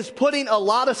psalm is putting a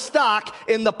lot of stock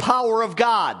in the power of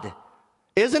God,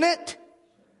 isn't it?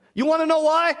 You want to know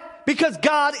why? Because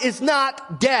God is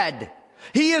not dead.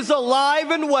 He is alive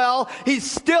and well. He's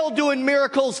still doing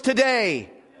miracles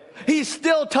today. He's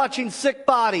still touching sick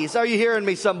bodies. Are you hearing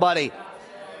me, somebody?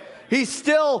 He's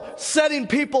still setting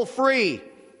people free.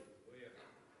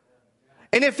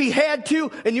 And if He had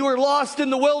to, and you were lost in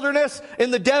the wilderness,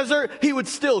 in the desert, He would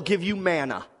still give you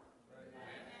manna.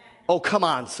 Oh, come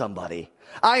on, somebody.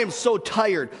 I am so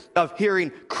tired of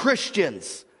hearing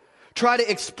Christians try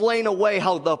to explain away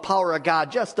how the power of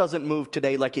God just doesn't move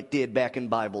today like it did back in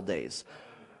Bible days.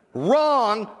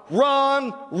 Wrong,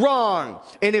 wrong, wrong.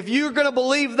 And if you're going to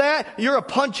believe that, you're a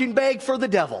punching bag for the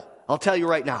devil. I'll tell you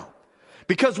right now.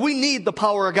 Because we need the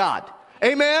power of God.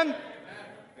 Amen?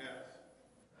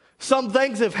 Some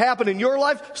things have happened in your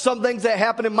life, some things that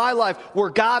happened in my life where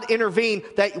God intervened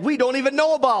that we don't even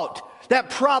know about, that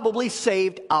probably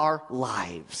saved our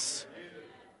lives.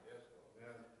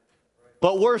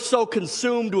 But we're so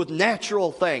consumed with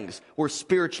natural things, we're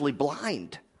spiritually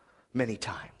blind many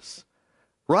times.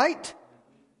 Right?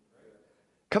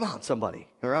 Come on, somebody.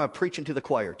 Or I'm preaching to the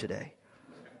choir today.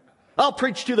 I'll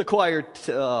preach to the choir.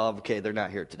 Okay, they're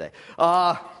not here today.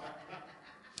 But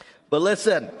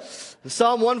listen,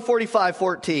 Psalm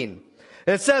 145:14.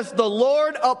 It says, the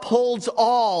Lord upholds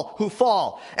all who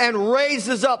fall and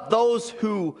raises up those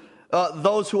who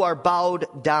are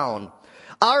bowed down.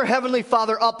 Our Heavenly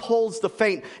Father upholds the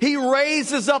faint. He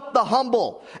raises up the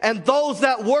humble and those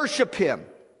that worship Him.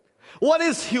 What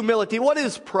is humility? What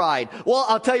is pride? Well,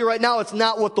 I'll tell you right now, it's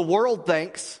not what the world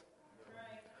thinks.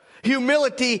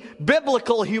 Humility,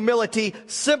 biblical humility,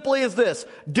 simply is this: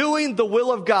 doing the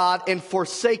will of God and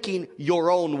forsaking your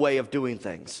own way of doing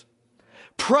things.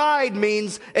 Pride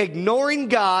means ignoring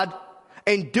God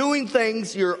and doing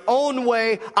things your own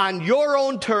way on your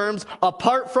own terms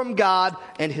apart from God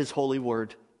and His holy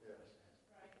word.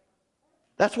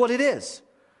 That's what it is.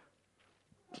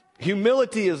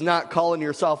 Humility is not calling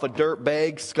yourself a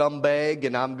dirtbag, scumbag,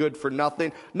 and I'm good for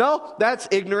nothing. No, that's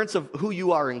ignorance of who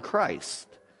you are in Christ.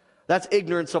 That's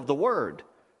ignorance of the word.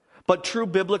 But true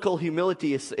biblical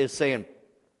humility is saying,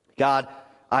 God,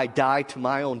 I die to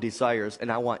my own desires,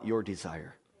 and I want your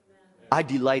desire. I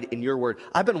delight in your word.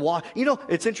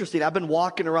 It's interesting. I've been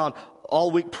walking around all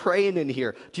week praying in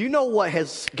here. Do you know what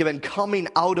has been coming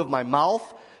out of my mouth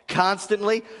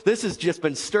constantly? This has just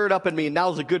been stirred up in me, and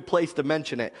now's a good place to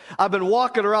mention it. I've been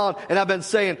walking around, and I've been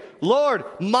saying, Lord,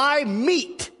 my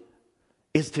meat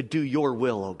is to do your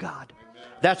will, oh God.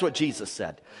 That's what Jesus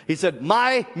said. He said,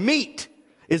 my meat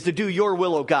is to do your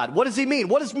will, oh God. What does he mean?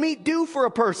 What does meat do for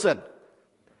a person?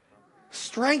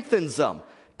 Strengthens them.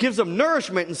 Gives them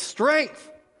nourishment and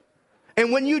strength.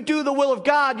 And when you do the will of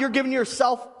God, you're giving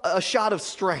yourself a shot of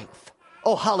strength.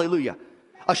 Oh, hallelujah.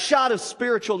 A shot of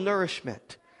spiritual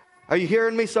nourishment. Are you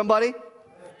hearing me, somebody?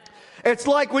 It's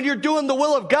like when you're doing the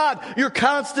will of God, you're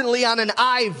constantly on an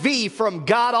IV from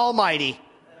God Almighty.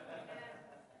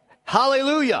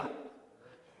 Hallelujah.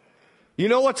 You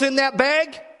know what's in that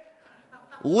bag?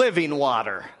 Living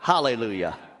water.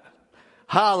 Hallelujah.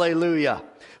 Hallelujah.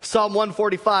 Psalm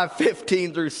 145,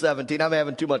 15 through 17. I'm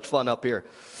having too much fun up here.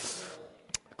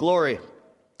 Glory.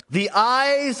 The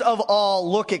eyes of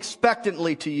all look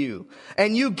expectantly to you,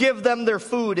 and you give them their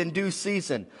food in due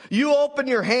season. You open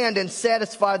your hand and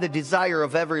satisfy the desire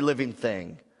of every living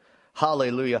thing.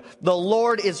 Hallelujah. The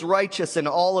Lord is righteous in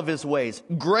all of his ways,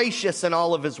 gracious in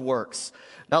all of his works.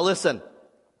 Now listen.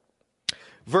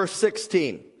 Verse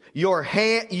 16.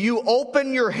 You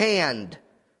open your hand.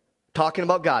 Talking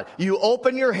about God. You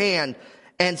open your hand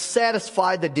and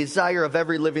satisfy the desire of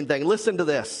every living thing. Listen to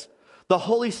this. The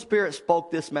Holy Spirit spoke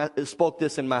this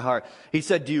in my heart. He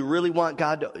said, do you really want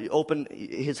God to open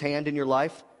his hand in your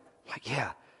life? I'm like,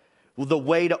 yeah. Well, the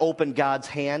way to open God's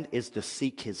hand is to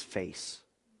seek his face.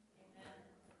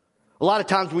 A lot of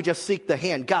times we just seek the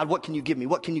hand. God, what can you give me?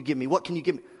 What can you give me? What can you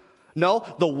give me? No,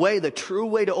 the true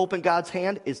way to open God's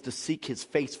hand is to seek his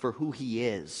face for who he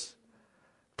is.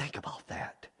 Think about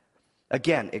that.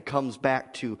 Again, it comes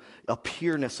back to a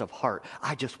pureness of heart.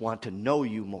 I just want to know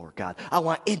you more, God. I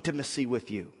want intimacy with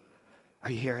you.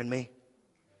 Are you hearing me?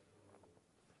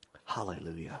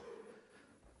 Hallelujah.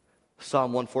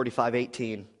 Psalm 145,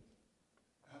 18.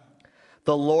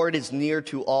 The Lord is near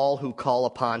to all who call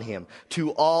upon him,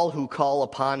 to all who call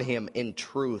upon him in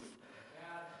truth.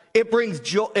 It brings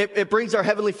joy. It brings our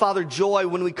Heavenly Father joy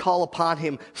when we call upon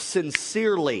him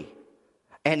sincerely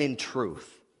and in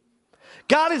truth.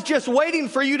 God is just waiting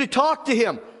for you to talk to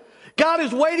him. God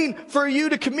is waiting for you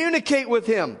to communicate with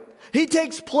him. He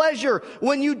takes pleasure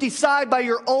when you decide by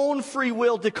your own free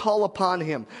will to call upon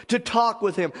him, to talk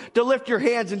with him, to lift your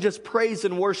hands and just praise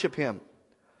and worship him.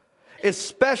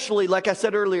 Especially, like I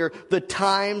said earlier, the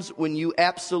times when you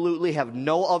absolutely have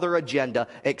no other agenda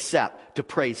except to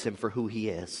praise him for who he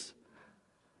is.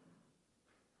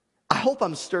 I hope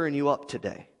I'm stirring you up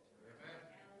today.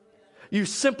 You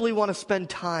simply want to spend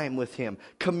time with him,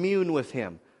 commune with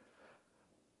him.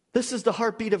 This is the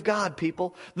heartbeat of God,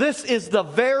 people. This is the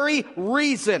very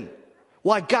reason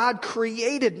why God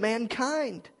created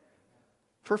mankind,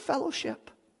 for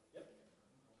fellowship.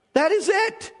 That is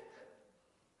it.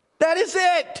 That is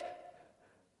it.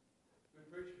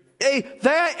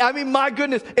 My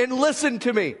goodness. And listen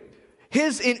to me.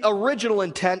 His original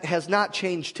intent has not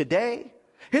changed today.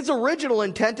 His original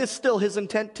intent is still his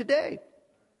intent today.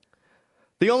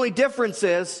 The only difference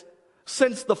is,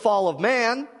 since the fall of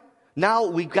man, now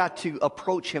we've got to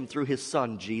approach him through his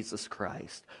Son, Jesus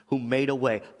Christ, who made a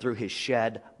way through his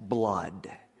shed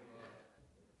blood.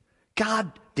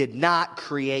 God did not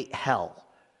create hell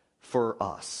for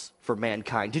us, for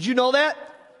mankind. Did you know that?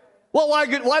 Well,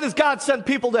 why does God send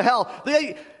people to hell?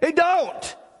 They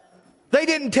don't. They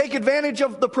didn't take advantage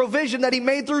of the provision that he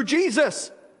made through Jesus.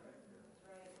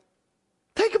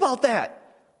 Think about that.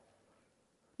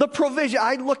 The provision.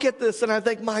 I look at this and I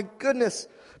think, my goodness,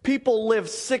 people live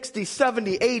 60,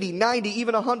 70, 80, 90,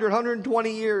 even 100,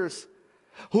 120 years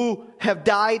who have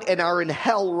died and are in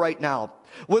hell right now,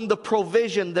 when the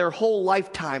provision their whole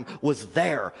lifetime was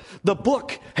there. The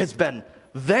book has been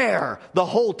there the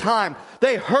whole time.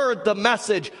 They heard the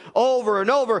message over and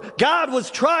over. God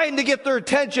was trying to get their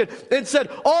attention and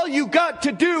said, all you got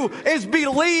to do is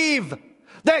believe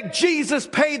that Jesus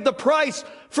paid the price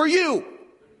for you.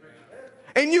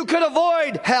 And you could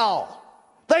avoid hell.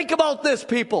 Think about this,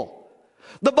 people.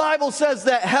 The Bible says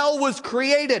that hell was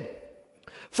created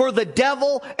for the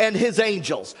devil and his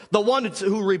angels, the ones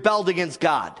who rebelled against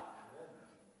God.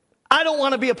 I don't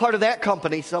want to be a part of that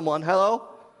company, someone. Hello?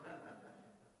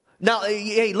 Now,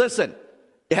 hey, listen.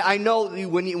 I know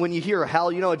when you hear hell,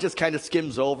 it just kind of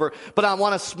skims over. But I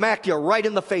want to smack you right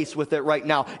in the face with it right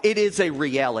now. It is a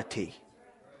reality.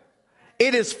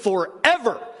 It is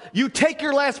forever You take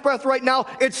your last breath right now,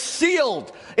 it's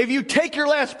sealed. If you take your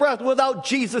last breath without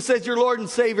Jesus as your Lord and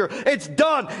Savior, it's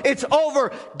done. It's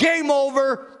over. Game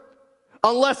over.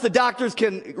 Unless the doctors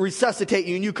can resuscitate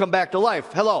you and you come back to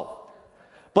life. Hello.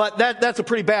 But that's a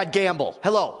pretty bad gamble.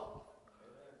 Hello.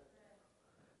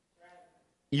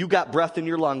 You got breath in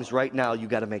your lungs right now. You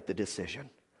got to make the decision.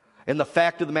 And the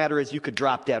fact of the matter is you could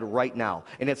drop dead right now.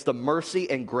 And it's the mercy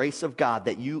and grace of God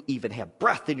that you even have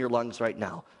breath in your lungs right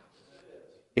now.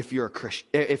 If you're a Christian,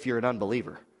 if you're an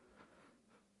unbeliever.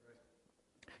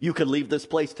 You could leave this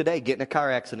place today, get in a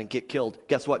car accident, get killed.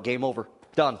 Guess what? Game over.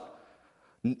 Done.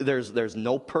 There's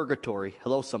no purgatory.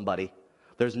 Hello, somebody.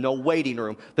 There's no waiting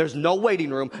room. There's no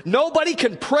waiting room. Nobody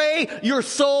can pray your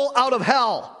soul out of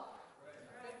hell.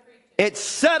 It's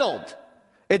settled.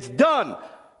 It's done.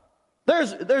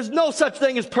 There's no such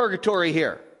thing as purgatory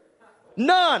here.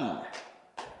 None.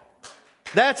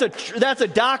 That's a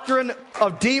doctrine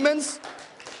of demons.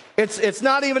 It's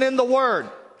not even in the Word.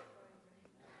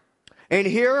 And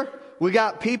here we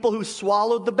got people who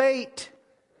swallowed the bait.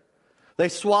 They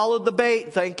swallowed the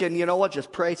bait thinking, you know what,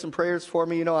 just pray some prayers for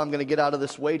me. You know, I'm going to get out of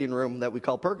this waiting room that we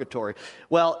call purgatory.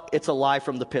 Well, it's a lie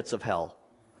from the pits of hell.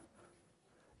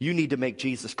 You need to make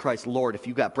Jesus Christ Lord if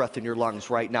you got breath in your lungs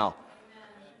right now.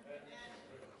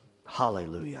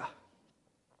 Hallelujah.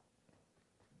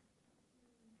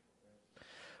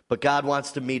 But God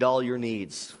wants to meet all your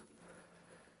needs.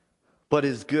 But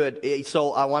is good.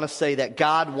 So I want to say that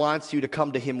God wants you to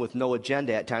come to Him with no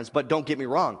agenda at times. But don't get me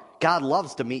wrong. God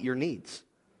loves to meet your needs.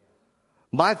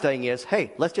 My thing is,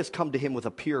 hey, let's just come to Him with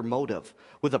a pure motive,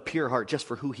 with a pure heart, just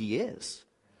for who He is.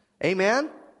 Amen?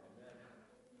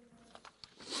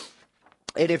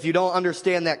 And if you don't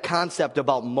understand that concept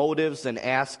about motives and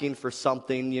asking for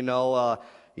something,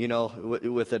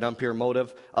 with an impure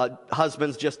motive,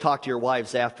 husbands, just talk to your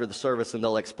wives after the service and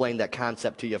they'll explain that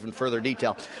concept to you in further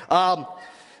detail.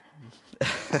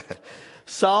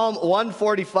 Psalm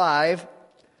 145,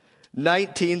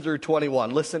 19 through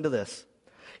 21. Listen to this.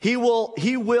 He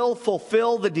will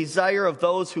fulfill the desire of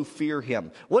those who fear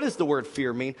Him. What does the word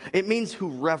fear mean? It means who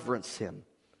reverence Him,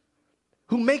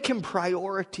 who make Him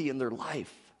priority in their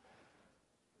life.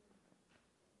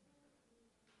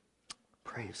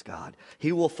 Praise God.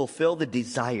 He will fulfill the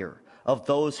desire of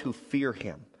those who fear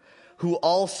Him, who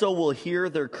also will hear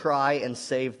their cry and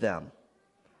save them.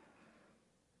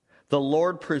 The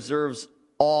Lord preserves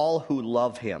all who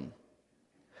love Him,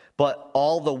 but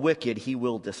all the wicked He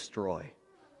will destroy.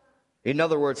 In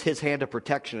other words, His hand of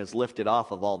protection is lifted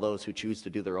off of all those who choose to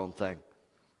do their own thing.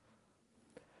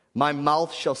 My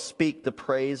mouth shall speak the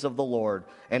praise of the Lord,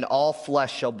 and all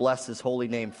flesh shall bless His holy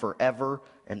name forever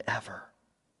and ever.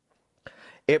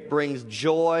 It brings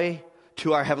joy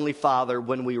to our Heavenly Father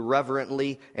when we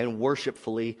reverently and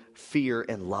worshipfully fear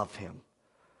and love Him.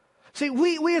 See,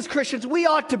 we as Christians, we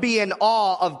ought to be in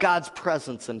awe of God's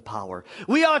presence and power.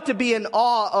 We ought to be in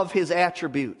awe of His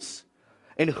attributes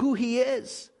and who He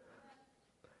is.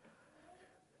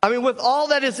 I mean, with all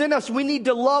that is in us, we need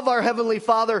to love our Heavenly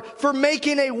Father for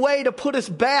making a way to put us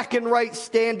back in right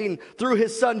standing through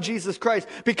His Son, Jesus Christ.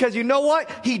 Because you know what?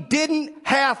 He didn't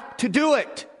have to do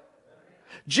it.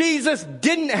 Jesus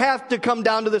didn't have to come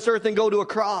down to this earth and go to a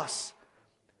cross.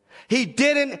 He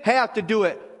didn't have to do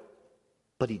it.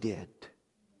 But He did.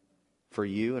 For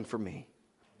you and for me.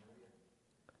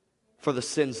 For the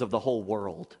sins of the whole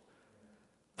world.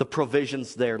 The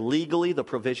provision's there. Legally, the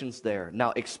provision's there.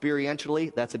 Now,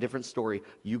 experientially, that's a different story.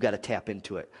 You got to tap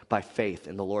into it by faith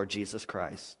in the Lord Jesus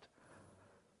Christ.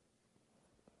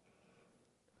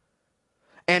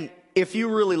 And if you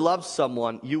really love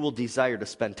someone, you will desire to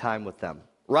spend time with them.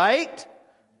 Right?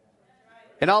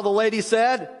 And all the ladies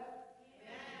said?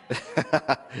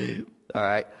 All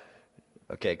right.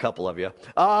 Okay, a couple of you.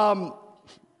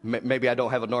 Maybe I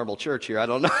don't have a normal church here. I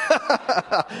don't know.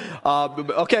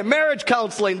 Okay, marriage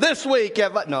counseling this week.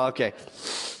 No, okay.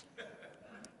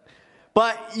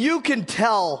 But you can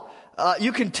tell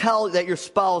that your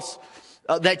spouse,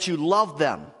 that you love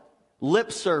them.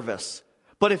 Lip service.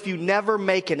 But if you never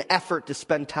make an effort to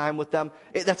spend time with them,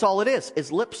 that's all it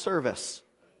is lip service.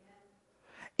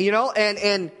 You know,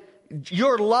 and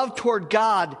your love toward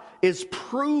God is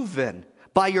proven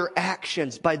by your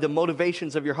actions, by the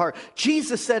motivations of your heart.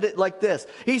 Jesus said it like this.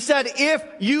 He said, if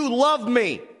you love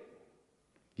me,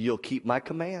 you'll keep my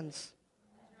commands.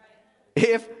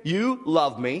 If you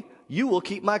love me, you will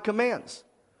keep my commands.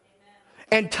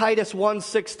 And Titus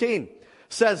 1:16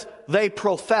 says they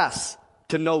profess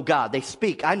to know God. They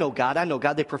speak, I know God, I know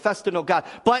God. They profess to know God.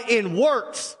 But in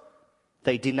works,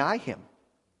 they deny Him.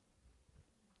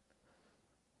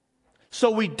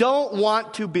 So we don't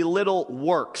want to belittle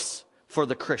works for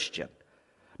the Christian.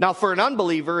 Now, for an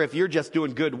unbeliever, if you're just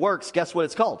doing good works, guess what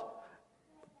it's called?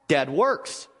 Dead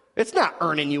works. It's not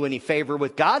earning you any favor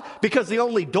with God, because the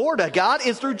only door to God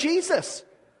is through Jesus.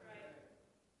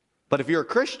 But if you're a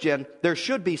Christian, there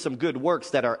should be some good works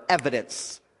that are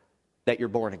evidence that you're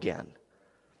born again.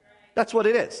 That's what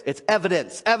it is. It's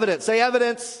evidence. Evidence. Say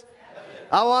evidence.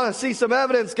 I want to see some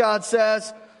evidence, God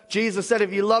says. Jesus said,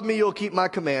 if you love me, you'll keep my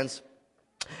commands.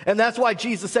 And that's why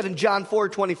Jesus said in John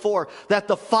 4:24 that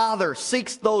the Father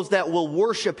seeks those that will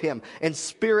worship him in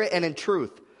spirit and in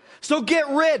truth. So get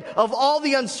rid of all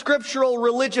the unscriptural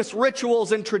religious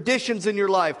rituals and traditions in your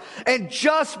life and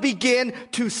just begin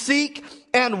to seek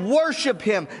and worship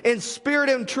him in spirit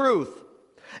and truth,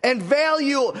 and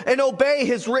value and obey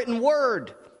his written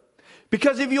word.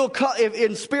 Because if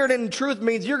in spirit and in truth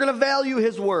means you're going to value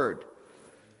his word.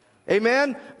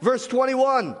 Amen. Verse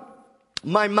 21.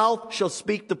 My mouth shall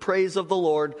speak the praise of the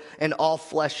Lord, and all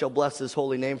flesh shall bless his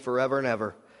holy name forever and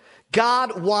ever.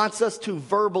 God wants us to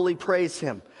verbally praise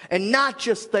him and not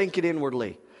just think it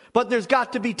inwardly. But there's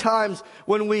got to be times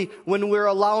when we're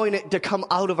allowing it to come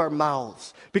out of our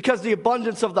mouths. Because the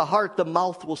abundance of the heart, the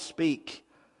mouth will speak.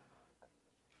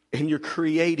 And you're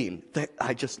creating,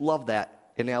 I just love that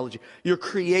analogy. You're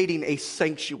creating a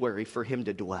sanctuary for him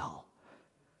to dwell.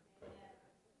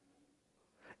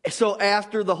 So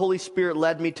after the Holy Spirit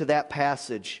led me to that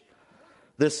passage,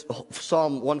 this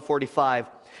Psalm 145,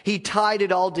 he tied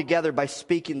it all together by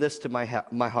speaking this to my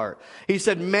heart. He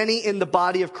said, many in the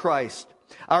body of Christ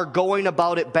are going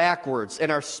about it backwards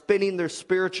and are spinning their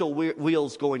spiritual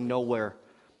wheels going nowhere.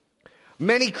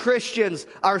 Many Christians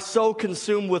are so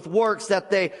consumed with works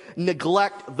that they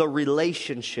neglect the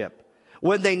relationship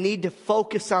when they need to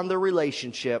focus on the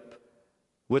relationship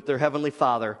with their Heavenly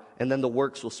Father, and then the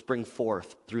works will spring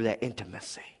forth through that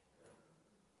intimacy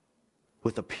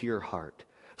with a pure heart.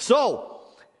 So,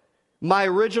 my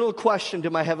original question to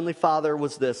my Heavenly Father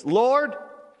was this: Lord,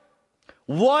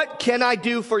 what can I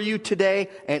do for you today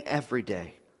and every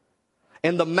day?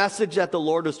 And the message that the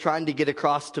Lord was trying to get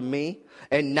across to me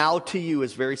and now to you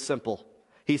is very simple.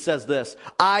 He says this: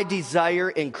 I desire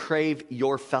and crave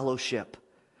your fellowship.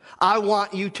 I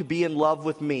want you to be in love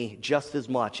with me just as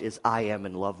much as I am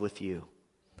in love with you.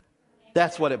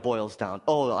 That's what it boils down.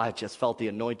 Oh, I just felt the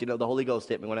anointing of the Holy Ghost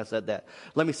hit me when I said that.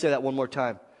 Let me say that one more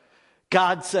time.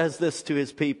 God says this to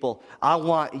his people: I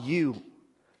want you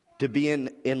to be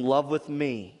in love with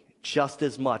me just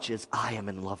as much as I am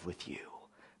in love with you.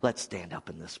 Let's stand up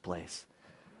in this place.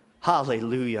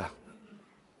 Hallelujah.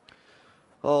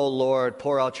 Oh, Lord,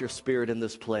 pour out your Spirit in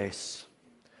this place.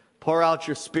 Pour out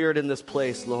your Spirit in this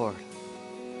place, Lord.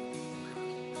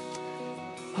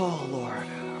 Oh,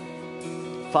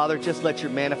 Lord. Father, just let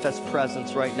your manifest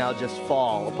presence right now just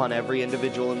fall upon every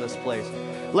individual in this place.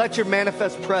 Let your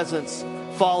manifest presence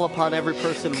fall upon every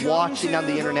person watching on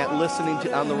the internet, listening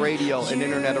to on the radio and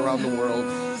internet around the world.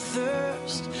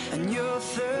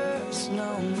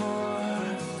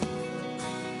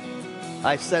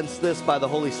 I sense this by the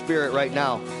Holy Spirit right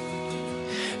now.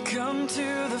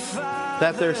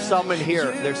 That there's someone here,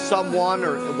 there's someone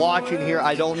or watching here,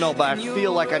 I don't know, but I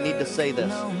feel like I need to say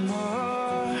this.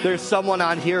 There's someone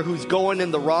on here who's going in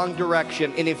the wrong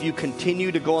direction, and if you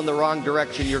continue to go in the wrong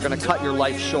direction, you're going to cut your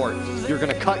life short. You're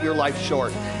going to cut your life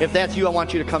short. If that's you, I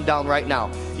want you to come down right now.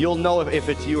 You'll know if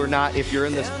it's you or not if you're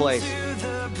in this place.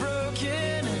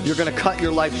 You're going to cut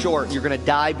your life short. You're going to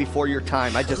die before your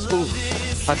time. I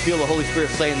feel the Holy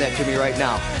Spirit saying that to me right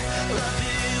now.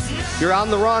 You're on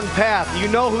the wrong path. You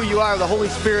know who you are. The Holy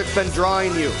Spirit's been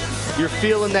drawing you. You're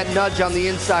feeling that nudge on the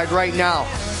inside right now.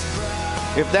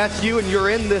 If that's you and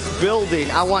you're in this building,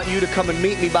 I want you to come and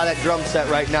meet me by that drum set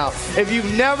right now. If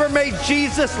you've never made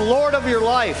Jesus Lord of your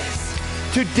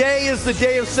life, today is the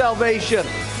day of salvation.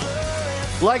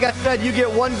 Like I said, you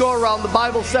get one go around. The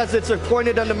Bible says it's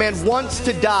appointed unto man once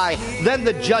to die. Then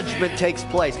the judgment takes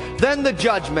place. Then the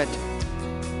judgment.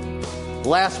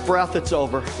 Last breath, it's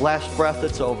over. Last breath,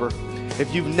 it's over.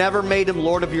 If you've never made him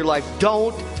Lord of your life,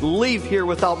 don't leave here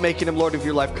without making him Lord of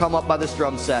your life. Come up by this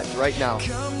drum set right now.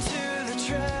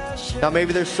 Now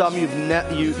maybe there's some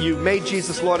you've made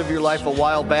Jesus Lord of your life a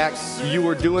while back. You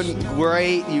were doing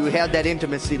great. You had that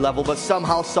intimacy level, but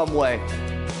somehow, some way,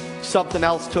 something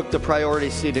else took the priority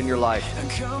seat in your life.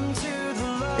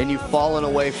 And you've fallen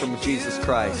away from Jesus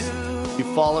Christ.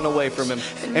 You've fallen away from him.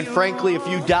 And frankly, if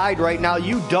you died right now,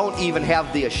 you don't even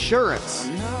have the assurance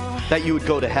that you would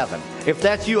go to heaven. If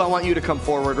that's you, I want you to come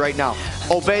forward right now.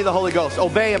 Obey the Holy Ghost.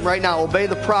 Obey him right now. Obey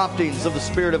the promptings of the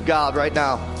Spirit of God right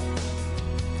now.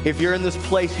 If you're in this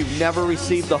place, you've never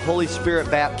received the Holy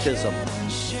Spirit baptism.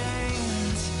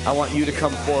 I want you to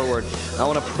come forward. I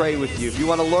want to pray with you. If you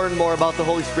want to learn more about the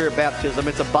Holy Spirit baptism,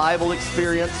 it's a Bible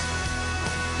experience.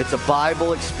 It's a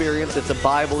Bible experience. It's a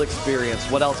Bible experience.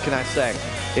 What else can I say?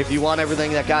 If you want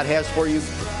everything that God has for you,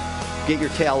 get your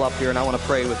tail up here, and I want to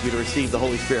pray with you to receive the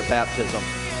Holy Spirit baptism.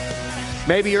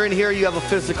 Maybe you're in here, you have a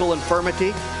physical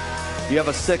infirmity. You have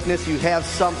a sickness. You have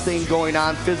something going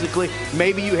on physically.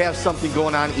 Maybe you have something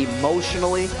going on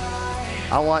emotionally.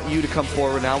 I want you to come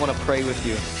forward, and I want to pray with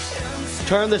you.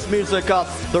 Turn this music up.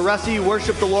 The rest of you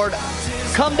worship the Lord.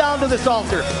 Come down to this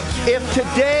altar. If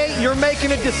today you're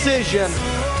making a decision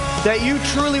that you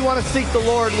truly want to seek the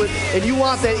Lord with, and you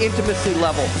want that intimacy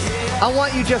level, I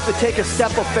want you just to take a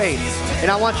step of faith,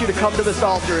 and I want you to come to this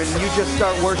altar and you just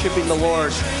start worshiping the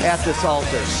Lord at this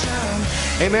altar.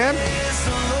 Amen?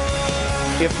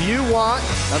 If you want,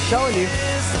 I'm telling you.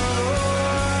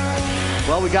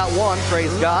 Well, we got one,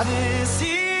 praise God.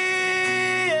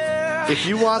 If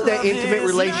you want that intimate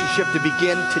relationship to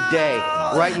begin today,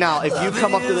 right now, if you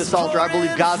come up to this altar, I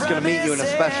believe God's going to meet you in a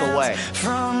special way.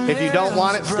 If you don't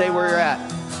want it, stay where you're at.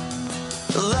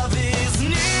 Love is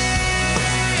near,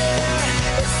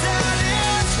 it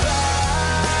satisfies.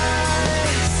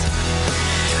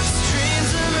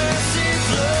 Streams of mercy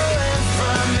flowing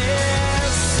from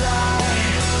His side.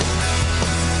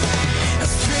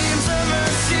 Streams of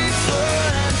mercy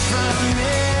flowing from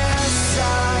His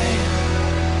side.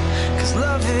 'Cause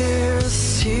love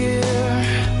is here.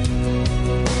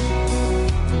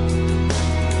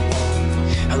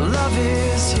 Love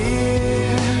is here.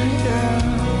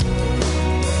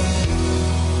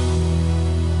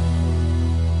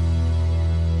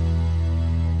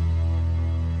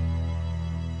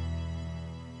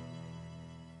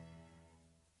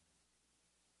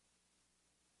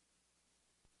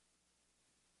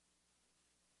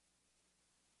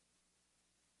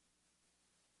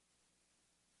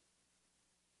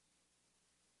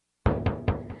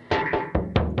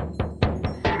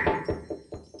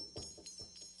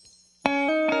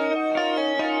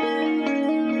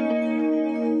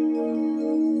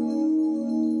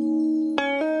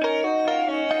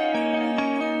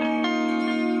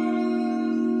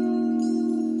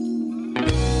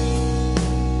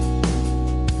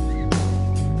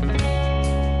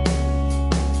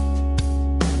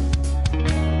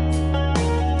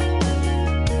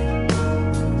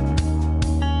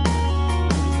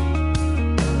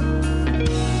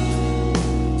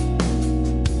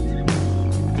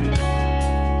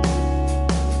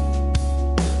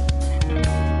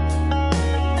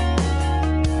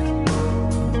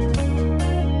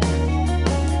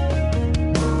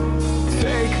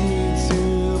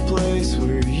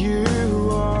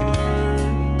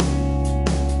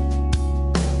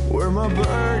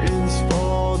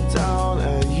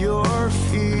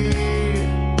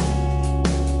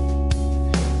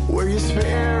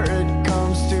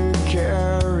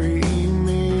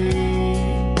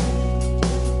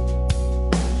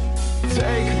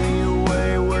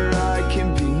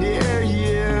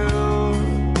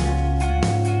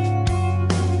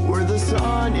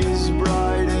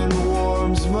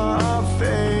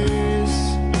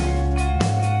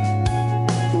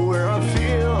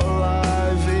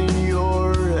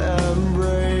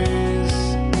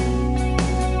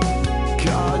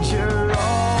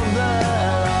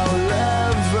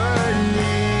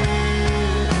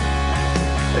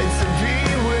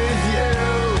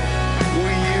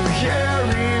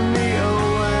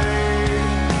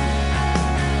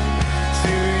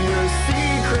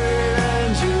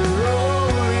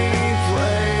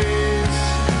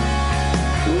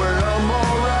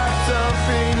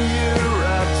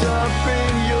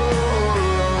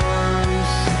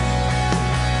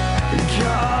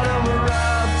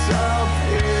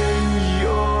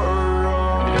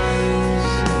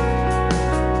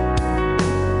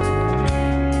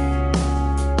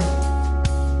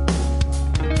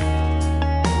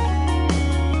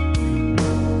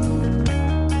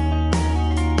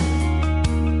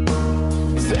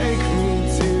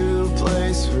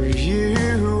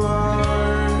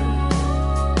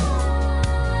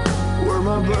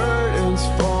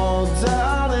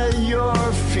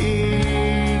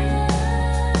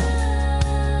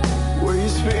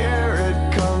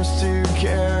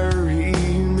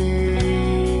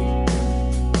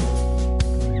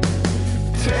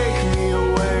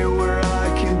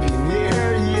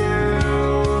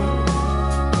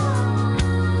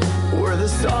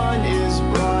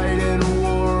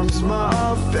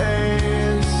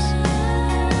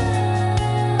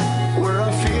 Where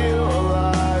I feel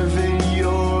alive in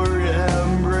your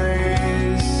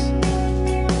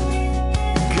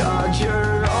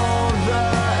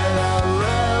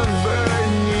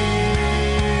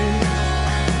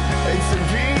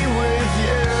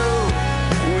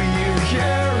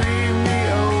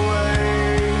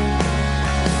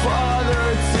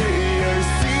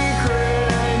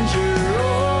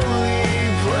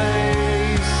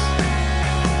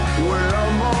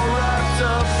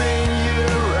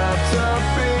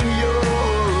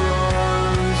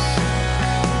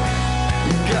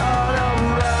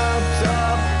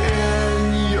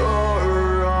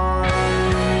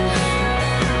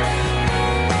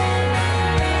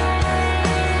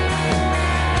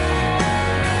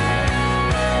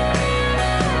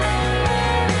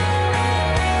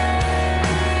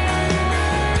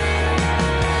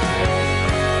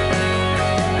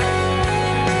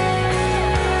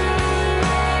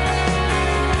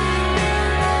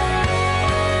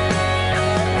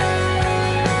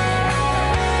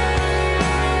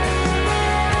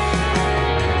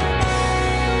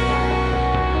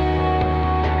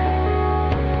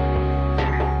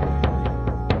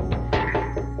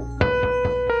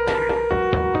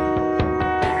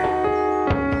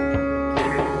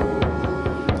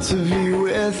to be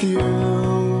with you.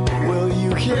 Will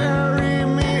you carry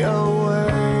me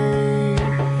away,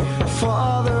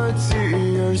 Father, to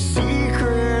your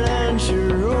secret and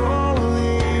your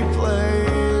holy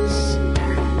place,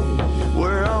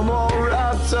 where I'm all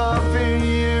wrapped up in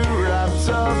you, wrapped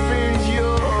up in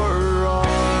your arms.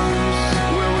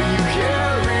 Will you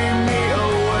carry me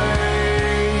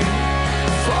away,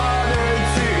 Father,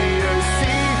 to your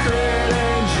secret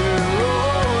and your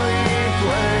holy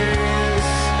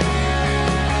place,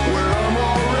 where I'm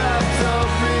all wrapped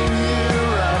up in you,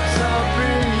 wrapped up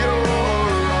in your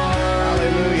arms.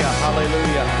 Hallelujah,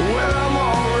 hallelujah. Where I'm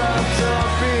all wrapped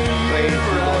up in you, Praise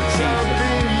the Lord wrapped up Jesus.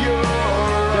 in your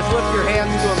arms. Just lift your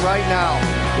hands to him right now.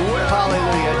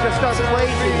 Hallelujah. Just start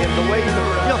praising him the way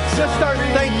just start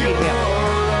thanking him.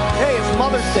 Hey, it's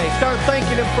Mother's Day. Start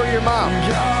thanking him for your mom.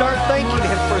 Start thanking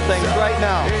him for things right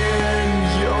now.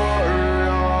 In your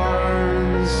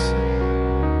arms.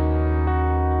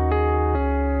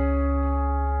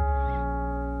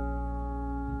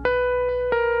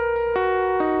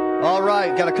 All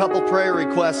right, got a couple prayer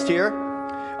requests here.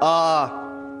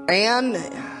 Ann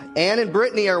and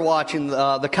Brittany are watching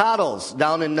the Cottles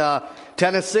down in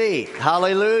Tennessee.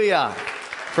 Hallelujah.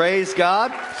 Praise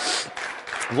God.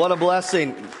 What a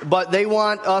blessing. But they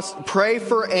want us to pray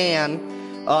for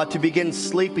Ann to begin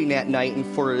sleeping at night and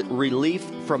for relief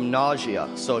from nausea.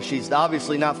 So she's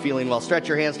obviously not feeling well. Stretch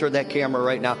your hands toward that camera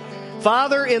right now.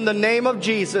 Father, in the name of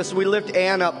Jesus, we lift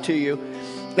Ann up to you.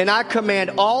 And I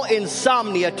command all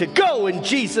insomnia to go in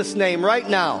Jesus' name right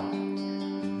now.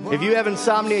 If you have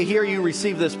insomnia here, you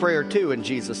receive this prayer too in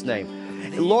Jesus' name.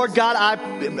 Lord God,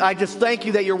 I just thank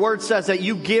you that your word says that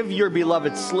you give your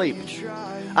beloved sleep.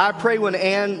 I pray when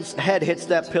Ann's head hits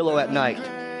that pillow at night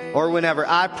or whenever,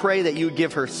 I pray that you would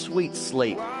give her sweet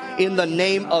sleep in the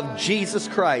name of Jesus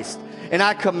Christ. And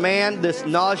I command this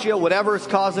nausea, whatever is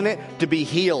causing it, to be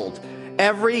healed.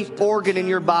 Every organ in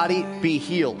your body be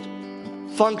healed.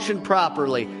 Function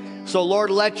properly. So Lord,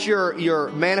 let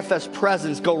your manifest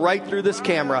presence go right through this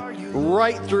camera,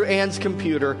 right through Ann's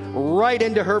computer, right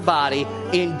into her body,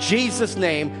 in Jesus'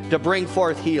 name, to bring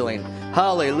forth healing.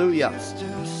 Hallelujah.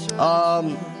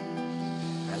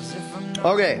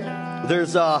 Okay,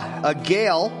 there's a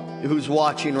Gail who's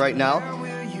watching right now.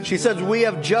 She says, we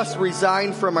have just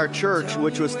resigned from our church,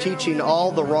 which was teaching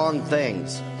all the wrong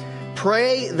things.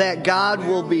 Pray that God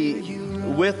will be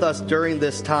with us during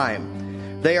this time.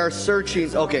 They are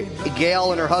searching, okay,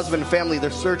 Gail and her husband and family, they're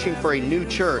searching for a new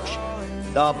church,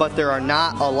 but there are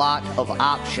not a lot of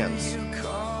options.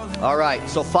 All right,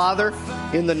 so Father,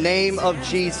 in the name of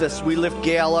Jesus, we lift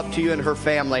Gail up to you and her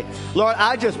family. Lord,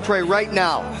 I just pray right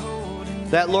now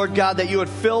that, Lord God, that you would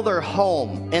fill their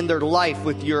home and their life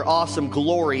with your awesome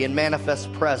glory and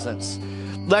manifest presence.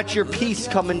 Let your peace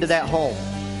come into that home.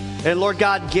 And Lord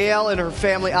God, Gail and her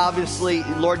family, obviously,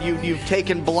 Lord, you've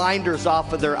taken blinders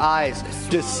off of their eyes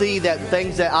to see that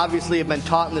things that obviously have been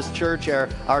taught in this church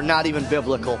are not even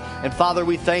biblical. And Father,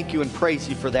 we thank you and praise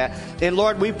you for that. And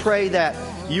Lord, we pray that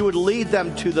you would lead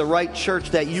them to the right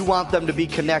church that you want them to be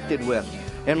connected with.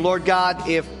 And Lord God,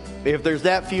 if there's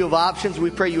that few of options, we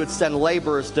pray you would send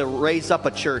laborers to raise up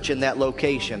a church in that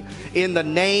location. In the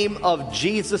name of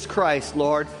Jesus Christ,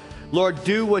 Lord,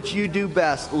 do what you do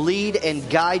best. Lead and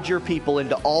guide your people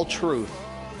into all truth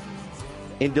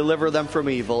and deliver them from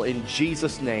evil in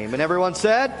Jesus' name. And everyone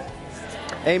said,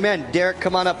 amen. Derek,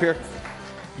 come on up here.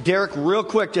 Derek, real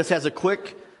quick, just has a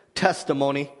quick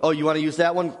testimony. Oh, you want to use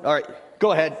that one? All right,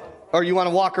 go ahead. Or you want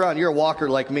to walk around? You're a walker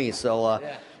like me, so.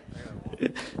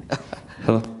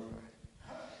 Hello.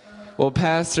 Well,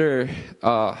 Pastor,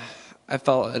 I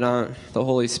felt it on the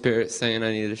Holy Spirit saying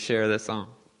I needed to share this song.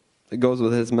 It goes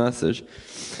with his message.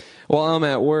 Well, I'm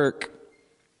at work,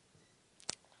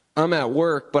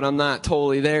 but I'm not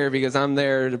totally there because I'm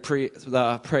there to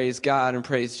praise God and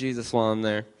praise Jesus while I'm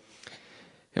there.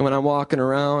 And when I'm walking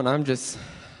around,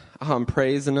 I'm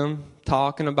praising him,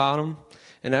 talking about him,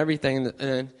 and everything.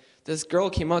 And this girl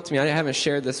came up to me. I haven't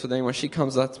shared this with anyone. She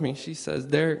comes up to me. She says,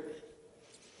 Derek,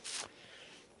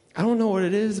 I don't know what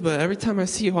it is, but every time I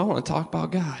see you, I want to talk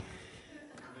about God.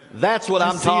 That's what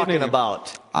I'm talking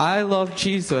about. I love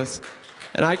Jesus,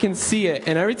 and I can see it.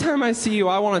 And every time I see you,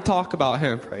 I want to talk about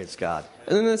him. Praise God.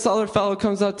 And then this other fellow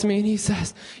comes up to me, and he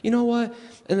says, you know what?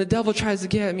 And the devil tries to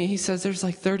get at me. He says, there's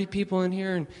like 30 people in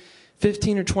here, and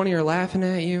 15 or 20 are laughing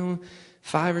at you.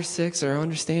 5 or 6 are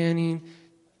understanding.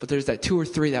 But there's that 2 or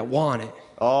 3 that want it.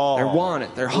 Oh. They want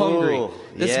it. They're hungry. Ooh,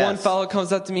 This one fellow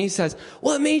comes up to me, he says,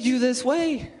 what made you this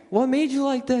way? what made you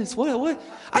like this? What?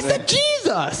 I said,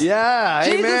 Jesus. Yeah,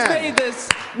 Jesus amen. made this.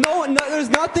 No, there's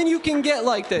nothing you can get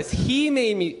like this. He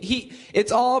made me.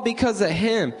 It's all because of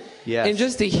him. Yes. And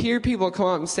just to hear people come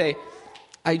up and say,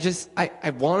 I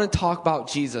want to talk about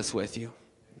Jesus with you.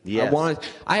 Yes.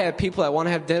 I have people that want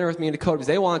to have dinner with me in Dakota because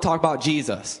they want to talk about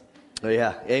Jesus.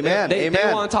 Yeah, amen. They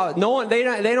amen. want to talk. No one.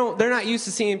 They're not used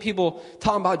to seeing people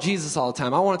talking about Jesus all the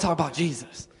time. I want to talk about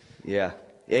Jesus. Yeah,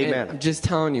 amen. And I'm just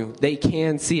telling you, they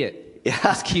can see it. Yeah.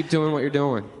 Just keep doing what you're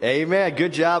doing. Amen.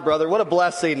 Good job, brother. What a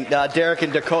blessing Derek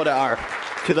and Dakota are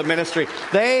to the ministry.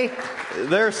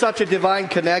 They're such a divine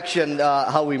connection.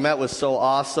 How we met was so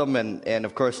awesome, and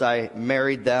of course I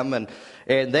married them, and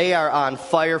they are on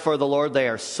fire for the Lord. They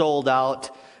are sold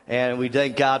out, and we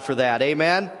thank God for that.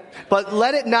 Amen. But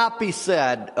let it not be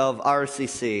said of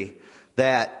RCC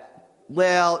that,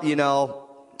 well,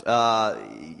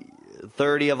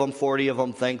 30 of them, 40 of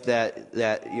them think that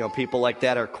people like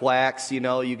that are quacks.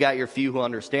 You got your few who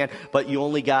understand, but you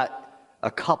only got a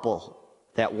couple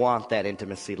that want that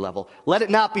intimacy level. Let it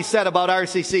not be said about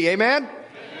RCC. Amen? Amen.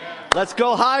 Let's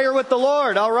go higher with the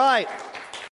Lord. All right.